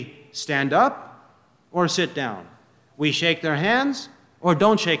we stand up or sit down, we shake their hands or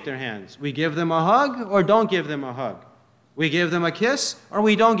don't shake their hands, we give them a hug or don't give them a hug, we give them a kiss or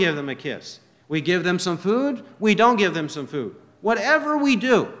we don't give them a kiss, we give them some food, we don't give them some food. Whatever we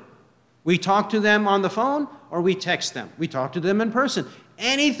do, we talk to them on the phone or we text them. We talk to them in person.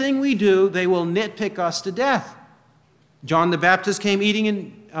 Anything we do, they will nitpick us to death. John the Baptist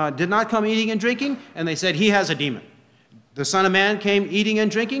did not come eating and drinking, and they said, he has a demon. The Son of Man came eating and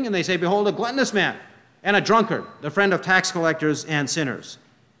drinking, and they say, behold, a gluttonous man and a drunkard, the friend of tax collectors and sinners.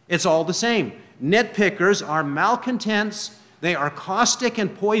 It's all the same. Nitpickers are malcontents. They are caustic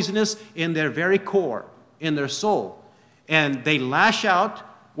and poisonous in their very core, in their soul. And they lash out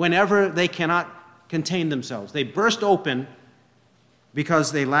whenever they cannot contain themselves. They burst open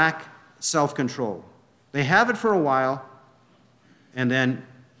because they lack self-control. They have it for a while, and then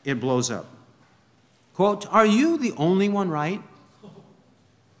it blows up. Quote, are you the only one right?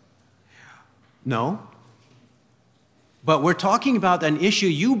 No. But we're talking about an issue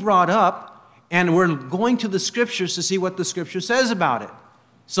you brought up, and we're going to the Scriptures to see what the Scripture says about it.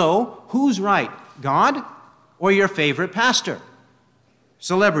 So, who's right? God or your favorite pastor?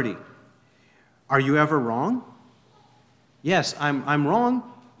 Celebrity. Are you ever wrong? Yes, I'm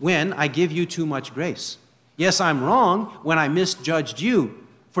wrong when I give you too much grace. Yes, I'm wrong when I misjudged you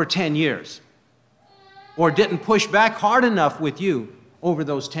for 10 years or didn't push back hard enough with you over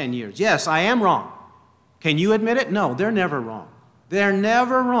those 10 years. Yes, I am wrong. Can you admit it? No, they're never wrong. They're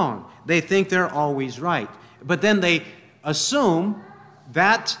never wrong. They think they're always right. But then they assume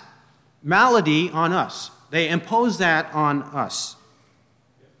that malady on us. They impose that on us.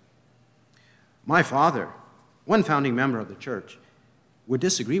 My father, one founding member of the church, would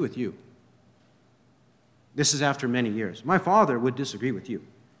disagree with you. This is after many years. My father would disagree with you.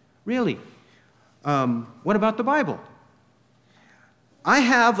 Really? What about the Bible? I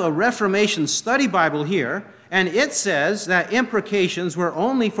have a Reformation study Bible here, and it says that imprecations were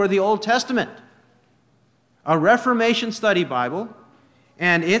only for the Old Testament. A Reformation study Bible,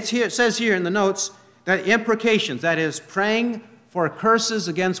 and it says here in the notes that imprecations, that is, praying for curses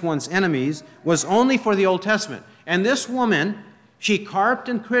against one's enemies, was only for the Old Testament. And this woman, she carped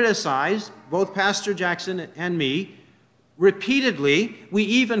and criticized both Pastor Jackson and me repeatedly. We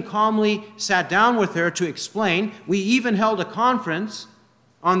even calmly sat down with her to explain. We even held a conference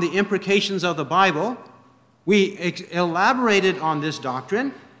on the imprecations of the Bible. We elaborated on this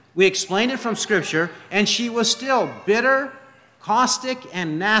doctrine. We explained it from Scripture, and she was still bitter, caustic,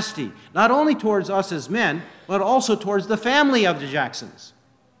 and nasty, not only towards us as men, but also towards the family of the Jacksons.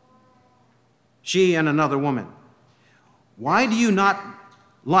 She and another woman. Why do you not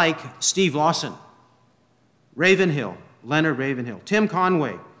like Steve Lawson, Ravenhill, Leonard Ravenhill, Tim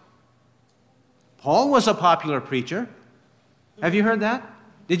Conway? Paul was a popular preacher. Have you heard that?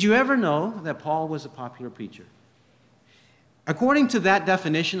 Did you ever know that Paul was a popular preacher? According to that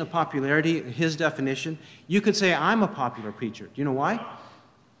definition of popularity, his definition, you could say I'm a popular preacher. Do you know why?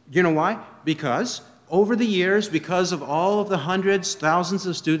 Do you know why? Because over the years, because of all of the hundreds, thousands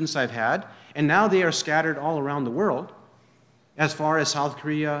of students I've had, and now they are scattered all around the world, as far as South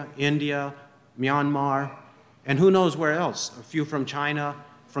Korea, India, Myanmar, and who knows where else. A few from China,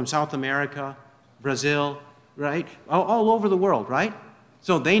 from South America, Brazil, right? All over the world, right?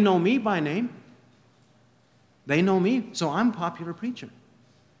 So they know me by name. They know me, so I'm a popular preacher.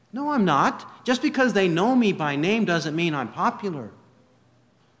 No, I'm not. Just because they know me by name doesn't mean I'm popular.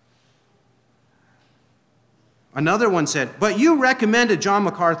 Another one said, but you recommended John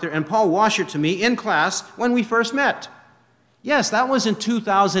MacArthur and Paul Washer to me in class when we first met. Yes, that was in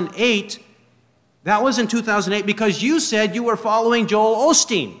 2008. That was in 2008 because you said you were following Joel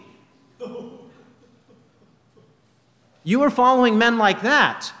Osteen. You were following men like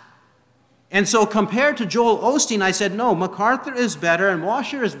that. And so compared to Joel Osteen, I said, no, MacArthur is better and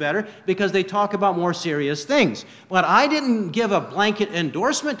Washer is better because they talk about more serious things. But I didn't give a blanket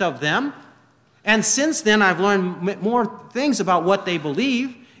endorsement of them. And since then, I've learned more things about what they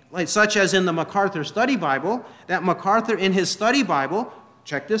believe, like such as in the MacArthur Study Bible, that MacArthur in his study Bible,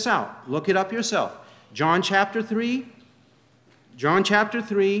 check this out, look it up yourself. John chapter 3,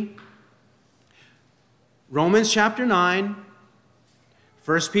 Romans chapter 9,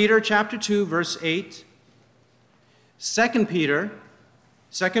 1 Peter chapter 2, verse 8, 2 Peter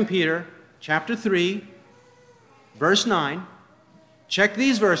chapter 3, verse 9. Check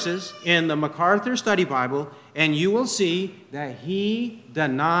these verses in the MacArthur Study Bible, and you will see that he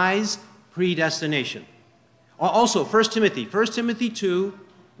denies predestination. Also, 1 Timothy 2,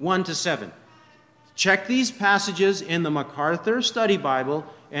 1-7. Check these passages in the MacArthur Study Bible,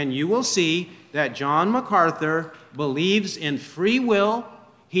 and you will see that John MacArthur believes in free will,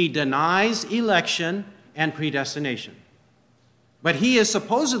 he denies election and predestination. But he is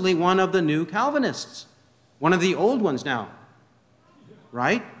supposedly one of the new Calvinists, one of the old ones now,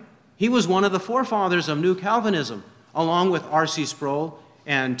 right? He was one of the forefathers of New Calvinism, along with R.C. Sproul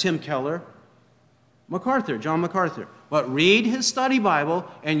and Tim Keller. John MacArthur. But read his study Bible,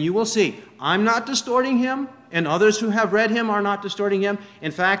 and you will see, I'm not distorting him, and others who have read him are not distorting him.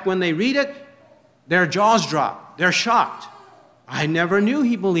 In fact, when they read it, their jaws drop. They're shocked. I never knew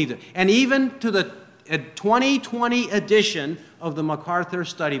he believed it. And even to the 2020 edition of the MacArthur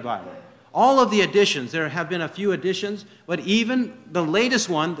Study Bible. All of the editions, there have been a few editions, but even the latest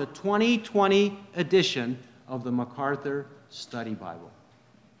one, the 2020 edition of the MacArthur Study Bible.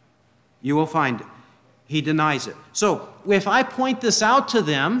 You will find it. He denies it. So if I point this out to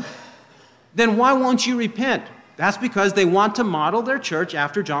them, then why won't you repent? That's because they want to model their church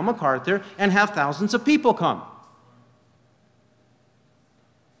after John MacArthur and have thousands of people come.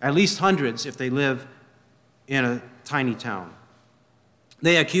 At least hundreds if they live in a tiny town.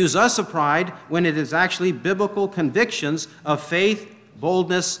 They accuse us of pride when it is actually biblical convictions of faith,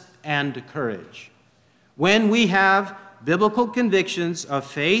 boldness, and courage. When we have biblical convictions of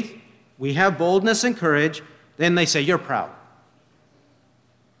faith, we have boldness and courage, then they say, you're proud.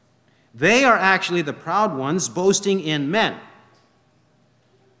 They are actually the proud ones boasting in men.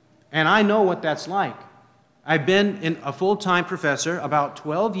 And I know what that's like. I've been a full-time professor about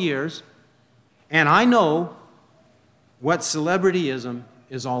 12 years, and I know what celebrityism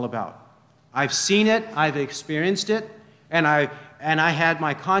is all about. I've seen it, I've experienced it, and I had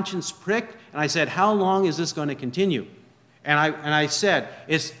my conscience pricked, and I said, how long is this going to continue? And I said,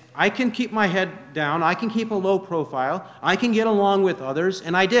 I can keep my head down, I can keep a low profile, I can get along with others,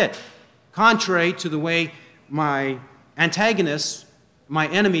 and I did. Contrary to the way my antagonists, my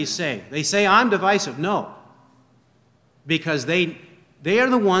enemies say. They say I'm divisive. No. Because they are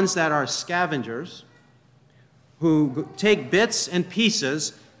the ones that are scavengers who take bits and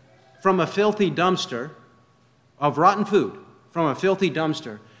pieces from a filthy dumpster of rotten food, from a filthy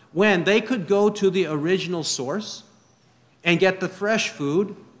dumpster, when they could go to the original source and get the fresh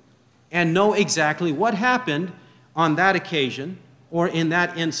food and know exactly what happened on that occasion or in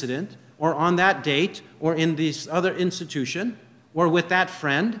that incident or on that date or in this other institution or with that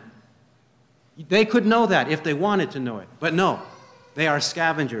friend. They could know that if they wanted to know it. But no, they are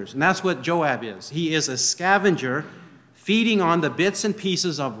scavengers. And that's what Joab is. He is a scavenger feeding on the bits and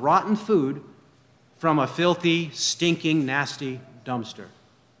pieces of rotten food from a filthy, stinking, nasty dumpster.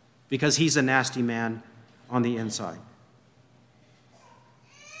 Because he's a nasty man on the inside.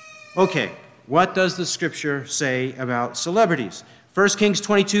 Okay, what does the scripture say about celebrities? 1 Kings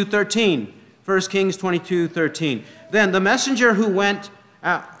 22:13. 1 Kings 22:13. Then the messenger who went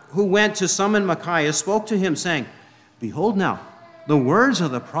to summon Micaiah spoke to him, saying, Behold now, the words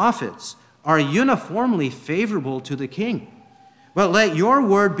of the prophets are uniformly favorable to the king. But let your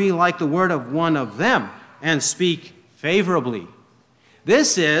word be like the word of one of them, and speak favorably.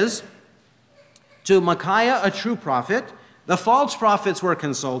 This is to Micaiah, a true prophet. The false prophets were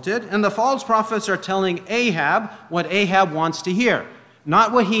consulted, and the false prophets are telling Ahab what Ahab wants to hear.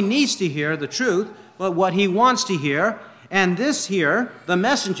 Not what he needs to hear, the truth, but what he wants to hear. And this here, the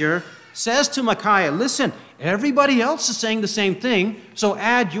messenger, says to Micaiah, listen, everybody else is saying the same thing, so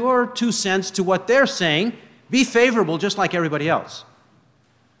add your 2 cents to what they're saying. Be favorable just like everybody else.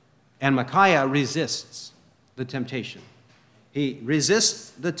 And Micaiah resists the temptation. He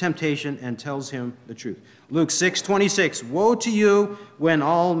resists the temptation and tells him the truth. Luke 6:26, woe to you when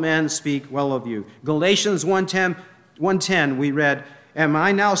all men speak well of you. Galatians 1:10 we read, am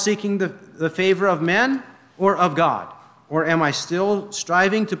I now seeking the favor of men or of God? Or am I still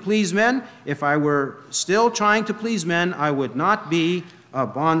striving to please men? If I were still trying to please men, I would not be a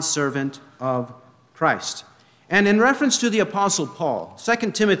bondservant of Christ. And in reference to the Apostle Paul,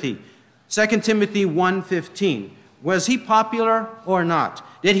 2 Timothy 1:15, was he popular or not?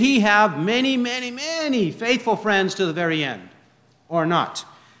 Did he have many, many, many faithful friends to the very end or not?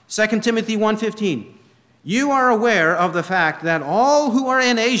 2 Timothy 1:15, you are aware of the fact that all who are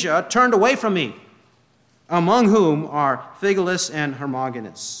in Asia turned away from me, among whom are Phygelus and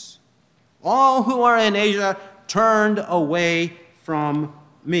Hermogenes. All who are in Asia turned away from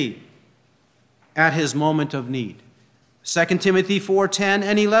me at his moment of need. 2 Timothy 4:10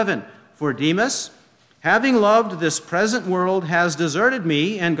 and 11, for Demas, having loved this present world, has deserted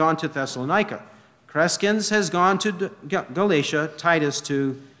me and gone to Thessalonica. Crescens has gone to Galatia, Titus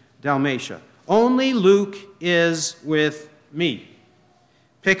to Dalmatia. Only Luke is with me.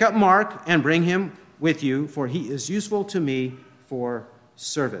 Pick up Mark and bring him with you, for he is useful to me for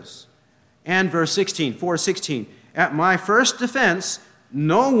service. And verse 16, 4:16, at my first defense,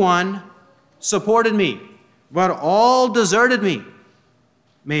 no one supported me, but all deserted me.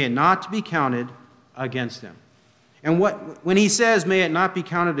 May it not be counted against them. And when he says, may it not be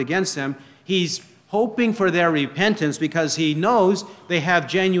counted against them, he's hoping for their repentance because he knows they have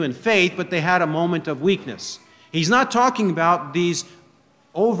genuine faith, but they had a moment of weakness. He's not talking about these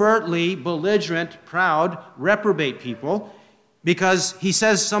overtly belligerent, proud, reprobate people, because he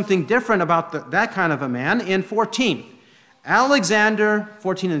says something different about that kind of a man in 14. Alexander,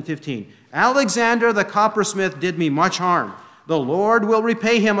 14 and 15, Alexander the coppersmith did me much harm. The Lord will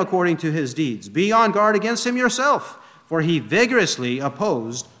repay him according to his deeds. Be on guard against him yourself, for he vigorously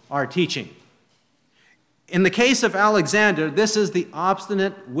opposed our teaching. In the case of Alexander, this is the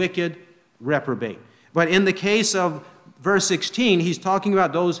obstinate, wicked reprobate. But in the case of verse 16, he's talking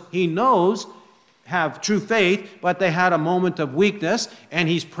about those he knows have true faith, but they had a moment of weakness, and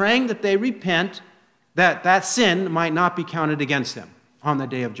he's praying that they repent, that sin might not be counted against them on the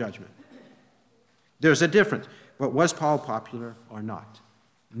day of judgment. There's a difference. But was Paul popular or not?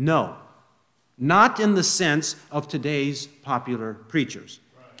 No. Not in the sense of today's popular preachers.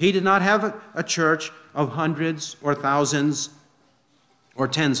 He did not have a church of hundreds or thousands or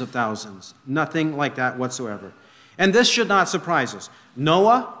tens of thousands. Nothing like that whatsoever. And this should not surprise us.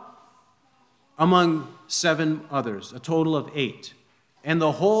 Noah, among 7 others, a total of 8. And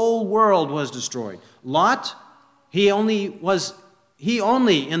the whole world was destroyed. Lot, he only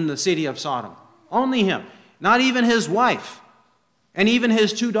in the city of Sodom. Only him. Not even his wife. And even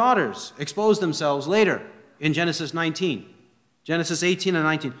his 2 daughters exposed themselves later in Genesis 19. Genesis 18 and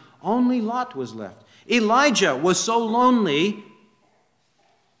 19. Only Lot was left. Elijah was so lonely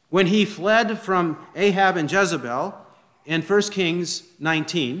when he fled from Ahab and Jezebel in 1 Kings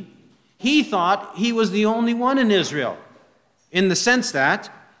 19. He thought he was the only one in Israel, in the sense that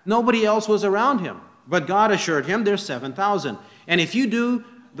nobody else was around him. But God assured him there's 7,000. And if you do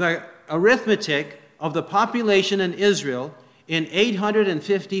the arithmetic of the population in Israel in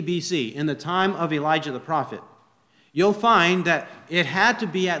 850 BC, in the time of Elijah the prophet, you'll find that it had to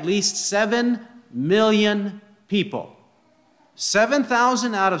be at least 7 million people.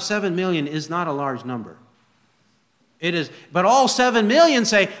 7,000 out of 7 million is not a large number. It is, but all 7 million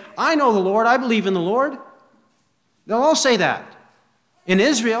say, I know the Lord, I believe in the Lord. They'll all say that. In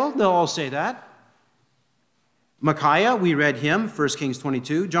Israel, they'll all say that. Micaiah, we read him, 1 Kings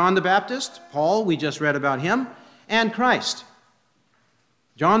 22. John the Baptist, Paul, we just read about him. And Christ.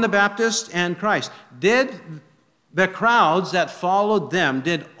 John the Baptist and Christ. Did the crowds that followed them,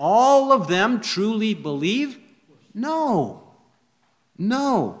 did all of them truly believe? No.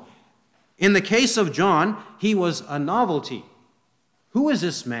 No. In the case of John, he was a novelty. Who is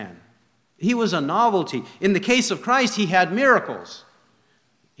this man? He was a novelty. In the case of Christ, he had miracles.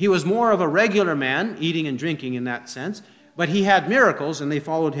 He was more of a regular man, eating and drinking in that sense, but he had miracles, and they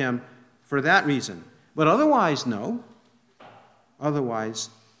followed him for that reason. But otherwise, no. Otherwise,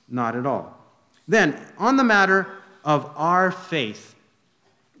 not at all. Then, on the matter of our faith,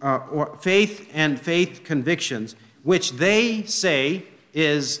 or faith and faith convictions, which they say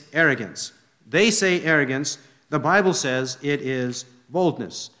is arrogance. They say arrogance. The Bible says it is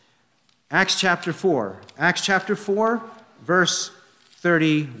boldness. Acts chapter 4. Acts chapter 4, verse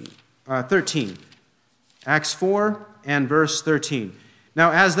 13. Acts 4 and verse 13.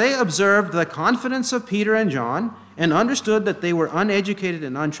 Now, as they observed the confidence of Peter and John and understood that they were uneducated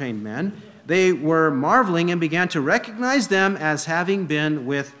and untrained men, they were marveling and began to recognize them as having been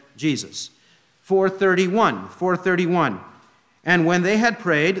with Jesus. 4:31. And when they had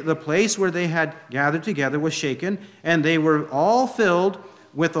prayed, the place where they had gathered together was shaken, and they were all filled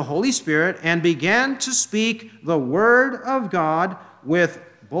with the Holy Spirit and began to speak the word of God with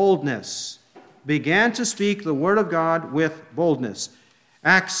boldness. Began to speak the word of God with boldness.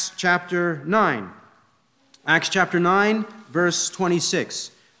 Acts chapter 9. Acts chapter 9, verse 26.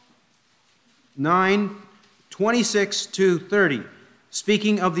 9:26 to 30.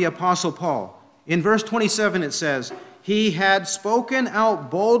 Speaking of the Apostle Paul. In verse 27 it says, he had spoken out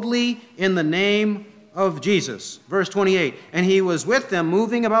boldly in the name of Jesus. Verse 28, and he was with them,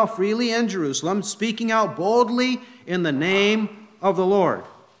 moving about freely in Jerusalem, speaking out boldly in the name of the Lord.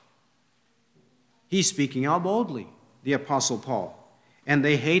 He's speaking out boldly, the Apostle Paul. And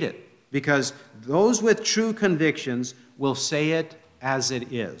they hate it, because those with true convictions will say it as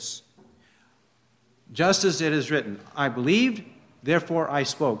it is. Just as it is written, I believed, therefore I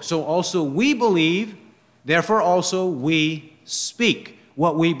spoke. So also we believe, therefore also we speak.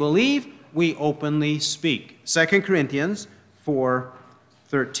 What we believe, we openly speak. 2 Corinthians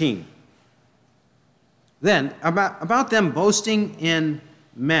 4:13. Then, about them boasting in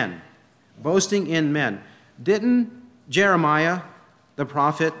men. Boasting in men. Didn't Jeremiah the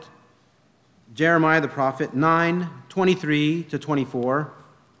prophet, 9:23 to 24,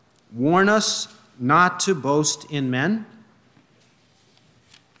 warn us not to boast in men?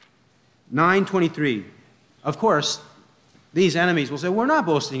 9:23. Of course, these enemies will say, we're not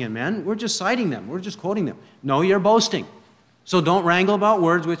boasting in men. We're just citing them. We're just quoting them. No, you're boasting. So don't wrangle about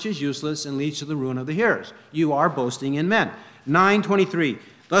words, which is useless and leads to the ruin of the hearers. You are boasting in men. 9:23.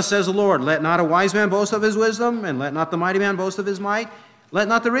 Thus says the Lord, let not a wise man boast of his wisdom, and let not the mighty man boast of his might. Let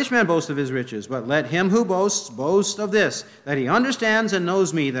not the rich man boast of his riches, but let him who boasts boast of this, that he understands and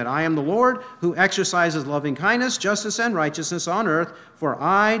knows me, that I am the Lord, who exercises loving kindness, justice, and righteousness on earth. For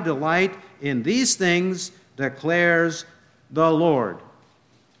I delight in these things, declares the Lord.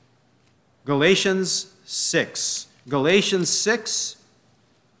 Galatians 6. Galatians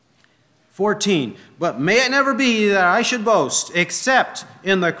 6:14. But may it never be that I should boast, except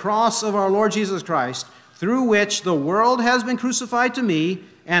in the cross of our Lord Jesus Christ, through which the world has been crucified to me,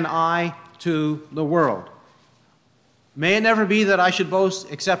 and I to the world. May it never be that I should boast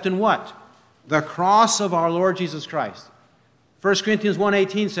except in what? The cross of our Lord Jesus Christ. 1 Corinthians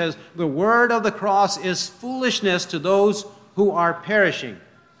 1:18 says, the word of the cross is foolishness to those who are perishing.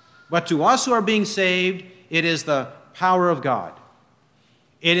 But to us who are being saved, it is the power of God.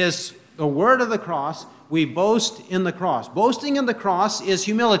 It is the word of the cross. We boast in the cross. Boasting in the cross is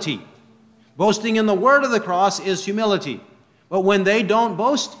humility. Boasting in the word of the cross is humility. But when they don't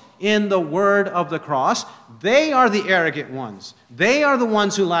boast in the word of the cross, they are the arrogant ones. They are the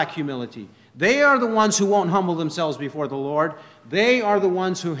ones who lack humility. They are the ones who won't humble themselves before the Lord. They are the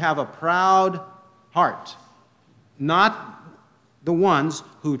ones who have a proud heart, not the ones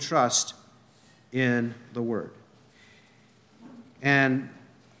who trust in the word. And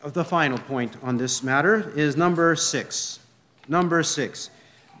the final point on this matter is number 6. Number 6.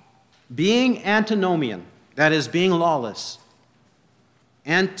 Being antinomian, that is, being lawless.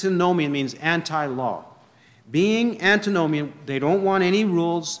 Antinomian means anti-law. Being antinomian, they don't want any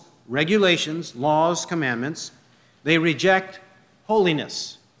rules, regulations, laws, commandments. They reject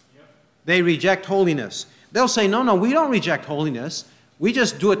holiness. They reject holiness. They'll say, no, we don't reject holiness. We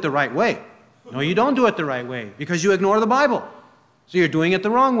just do it the right way. No, you don't do it the right way because you ignore the Bible. So you're doing it the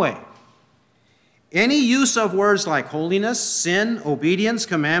wrong way. Any use of words like holiness, sin, obedience,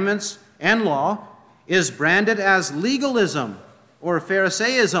 commandments, and law is branded as legalism or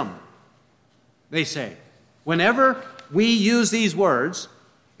Pharisaism, they say. Whenever we use these words,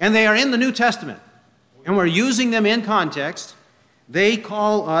 and they are in the New Testament, and we're using them in context, they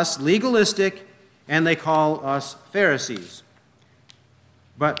call us legalistic and they call us Pharisees.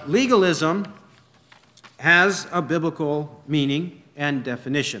 But legalism has a biblical meaning and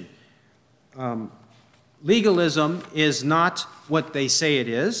definition. Legalism is not what they say it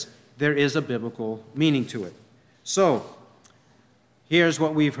is. There is a biblical meaning to it. So, here's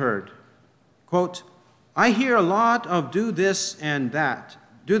what we've heard. Quote, I hear a lot of do this and that,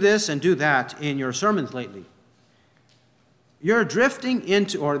 do this and do that in your sermons lately. You're drifting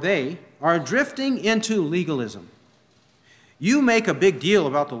into, or they are drifting into legalism. You make a big deal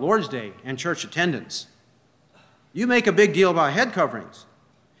about the Lord's Day and church attendance. You make a big deal about head coverings.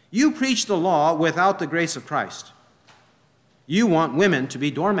 You preach the law without the grace of Christ. You want women to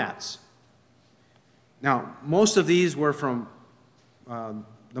be doormats. Now, most of these were from,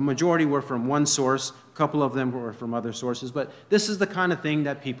 the majority were from one source. A couple of them were from other sources. But this is the kind of thing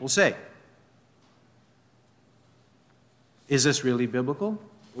that people say. Is this really biblical?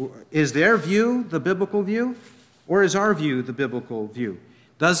 Is their view the biblical view? Or is our view the biblical view?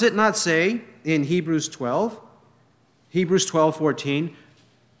 Does it not say in Hebrews 12:14,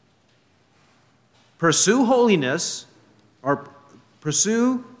 pursue holiness, or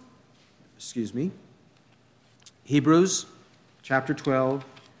Hebrews chapter 12,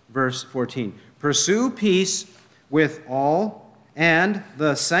 verse 14. Pursue peace with all and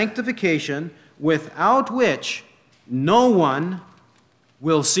the sanctification without which no one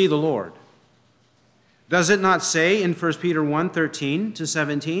will see the Lord. Does it not say in 1 Peter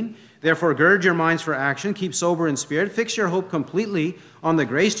 1:13-17, therefore gird your minds for action, keep sober in spirit, fix your hope completely on the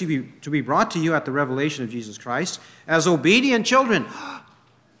grace to be brought to you at the revelation of Jesus Christ, as obedient children.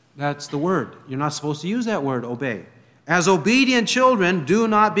 That's the word. You're not supposed to use that word, obey. As obedient children, do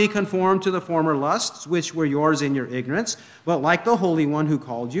not be conformed to the former lusts, which were yours in your ignorance, but like the Holy One who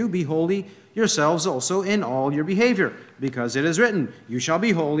called you, be holy yourselves also in all your behavior, because it is written, you shall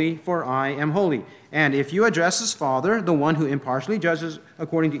be holy, for I am holy. And if you address as Father, the one who impartially judges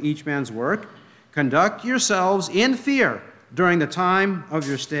according to each man's work, conduct yourselves in fear during the time of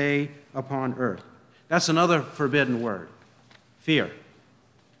your stay upon earth. That's another forbidden word, fear.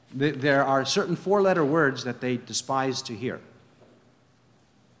 There are certain four-letter words that they despise to hear.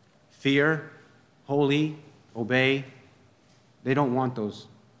 Fear, holy, obey. They don't want those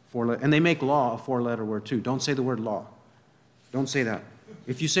four-letter. And they make law a four-letter word too. Don't say the word law. Don't say that.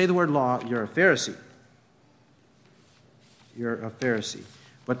 If you say the word law, you're a Pharisee. You're a Pharisee.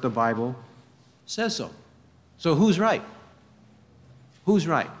 But the Bible says so. So who's right? Who's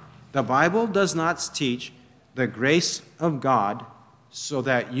right? The Bible does not teach the grace of God so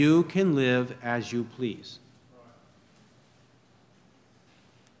that you can live as you please.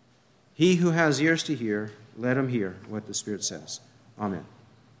 He who has ears to hear, let him hear what the Spirit says. Amen.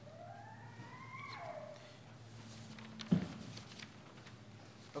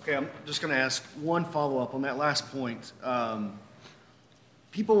 Okay, I'm just going to ask one follow-up on that last point.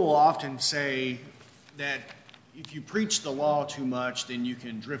 People will often say that if you preach the law too much, then you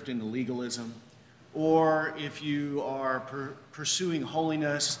can drift into legalism. Or if you are pursuing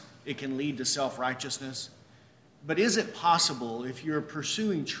holiness, it can lead to self-righteousness. But is it possible, if you're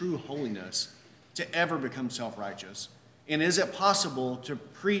pursuing true holiness, to ever become self-righteous? And is it possible to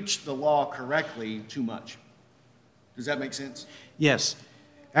preach the law correctly too much? Does that make sense? Yes.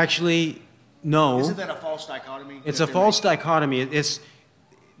 Actually, no. Isn't that a false dichotomy? It's a false dichotomy.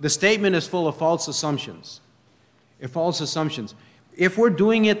 The statement is full of false assumptions. False assumptions. If we're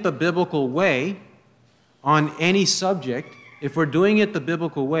doing it the biblical way on any subject, if we're doing it the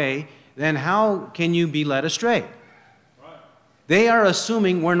biblical way, then how can you be led astray? Right. They are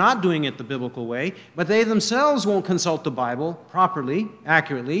assuming we're not doing it the biblical way, but they themselves won't consult the Bible properly,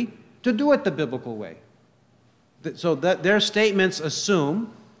 accurately, to do it the biblical way. So that their statements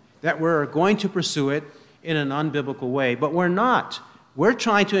assume that we're going to pursue it in an unbiblical way, but we're not. We're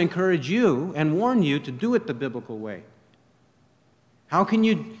trying to encourage you and warn you to do it the biblical way. How can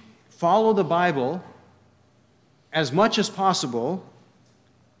you follow the Bible as much as possible,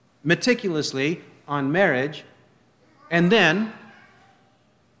 meticulously, on marriage, and then,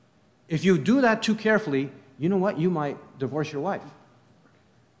 if you do that too carefully, you know what? You might divorce your wife.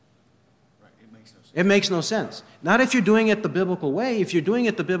 Right, it makes no sense. It makes no sense. Not if you're doing it the biblical way. If you're doing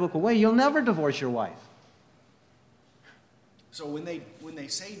it the biblical way, you'll never divorce your wife. So when they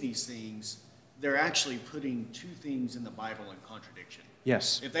say these things, they're actually putting two things in the Bible in contradiction.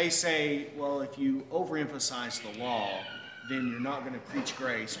 Yes. If they say, well, if you overemphasize the law, then you're not going to preach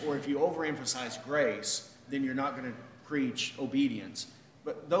grace. Or if you overemphasize grace, then you're not going to preach obedience.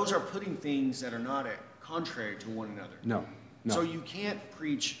 But those are putting things that are not contrary to one another. No. So you can't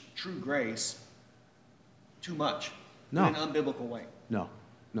preach true grace too much in No. an unbiblical way. No.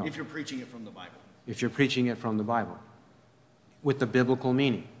 If you're preaching it from the Bible. If you're preaching it from the Bible with the biblical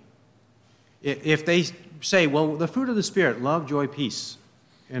meaning. If they say, well, the fruit of the Spirit, love, joy, peace,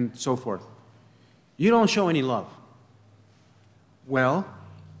 and so forth, you don't show any love. Well,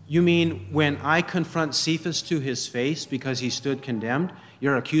 you mean when I confront Cephas to his face because he stood condemned,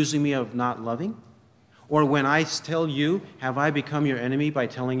 you're accusing me of not loving? Or when I tell you, have I become your enemy by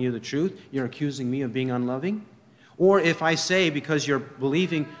telling you the truth? You're accusing me of being unloving? Or if I say, because you're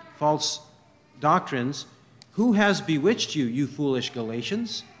believing false doctrines, who has bewitched you, you foolish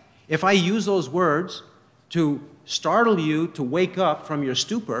Galatians? If I use those words to startle you to wake up from your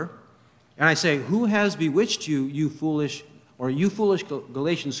stupor, and I say, who has bewitched you, you foolish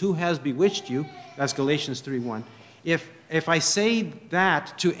Galatians, who has bewitched you? That's Galatians 3:1. If I say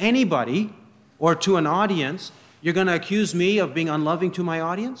that to anybody or to an audience, you're going to accuse me of being unloving to my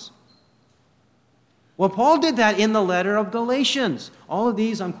audience? Well, Paul did that in the letter of Galatians. All of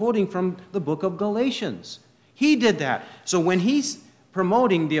these I'm quoting from the book of Galatians. He did that. So when he's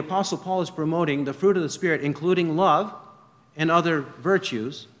promoting, the Apostle Paul is promoting the fruit of the Spirit, including love and other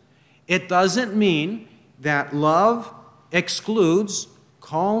virtues, it doesn't mean that love excludes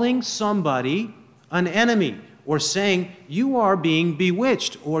calling somebody an enemy or saying you are being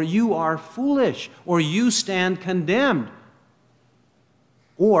bewitched or you are foolish or you stand condemned.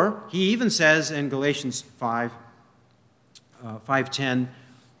 Or he even says in Galatians 5:10,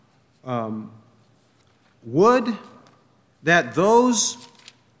 would that those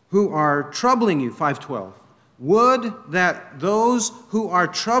who are troubling you, 5:12, would that those who are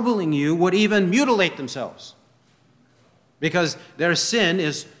troubling you would even mutilate themselves, because their sin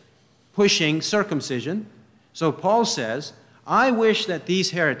is pushing circumcision. So Paul says, I wish that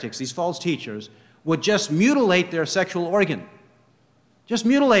these heretics, these false teachers, would just mutilate their sexual organ. Just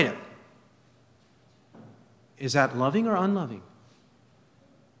mutilate it. Is that loving or unloving?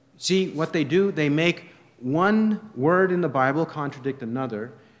 See, what they do, they make one word in the Bible contradict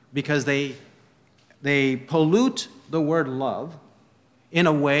another because they pollute the word love in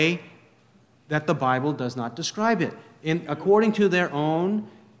a way that the Bible does not describe it, according to their own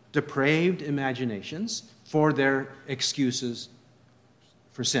depraved imaginations for their excuses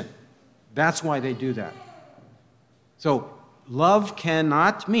for sin. That's why they do that. So love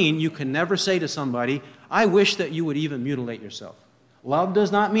cannot mean, you can never say to somebody, I wish that you would even mutilate yourself. Love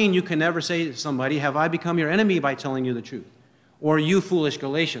does not mean you can never say to somebody, have I become your enemy by telling you the truth? Or you foolish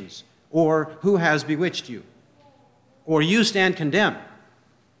Galatians. Or who has bewitched you? Or you stand condemned.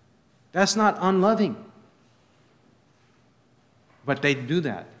 That's not unloving. But they do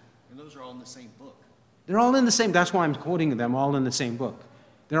that. And those are all in the same book. They're all in the same, that's why I'm quoting them all in the same book.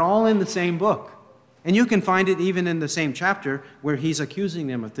 They're all in the same book. And you can find it even in the same chapter where he's accusing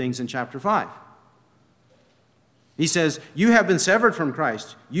them of things in chapter 5. He says, you have been severed from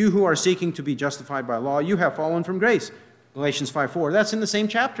Christ. You who are seeking to be justified by law, you have fallen from grace. Galatians 5:4. That's in the same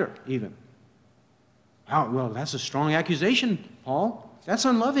chapter even. Oh, well, that's a strong accusation, Paul. That's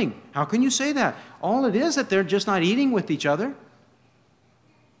unloving. How can you say that? All it is that they're just not eating with each other.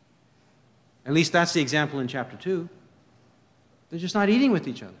 At least that's the example in chapter 2. They're just not eating with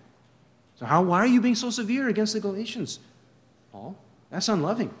each other. So why are you being so severe against the Galatians, Paul? That's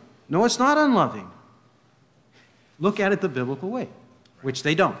unloving. No, it's not unloving. Look at it the biblical way, which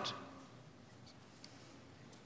they don't.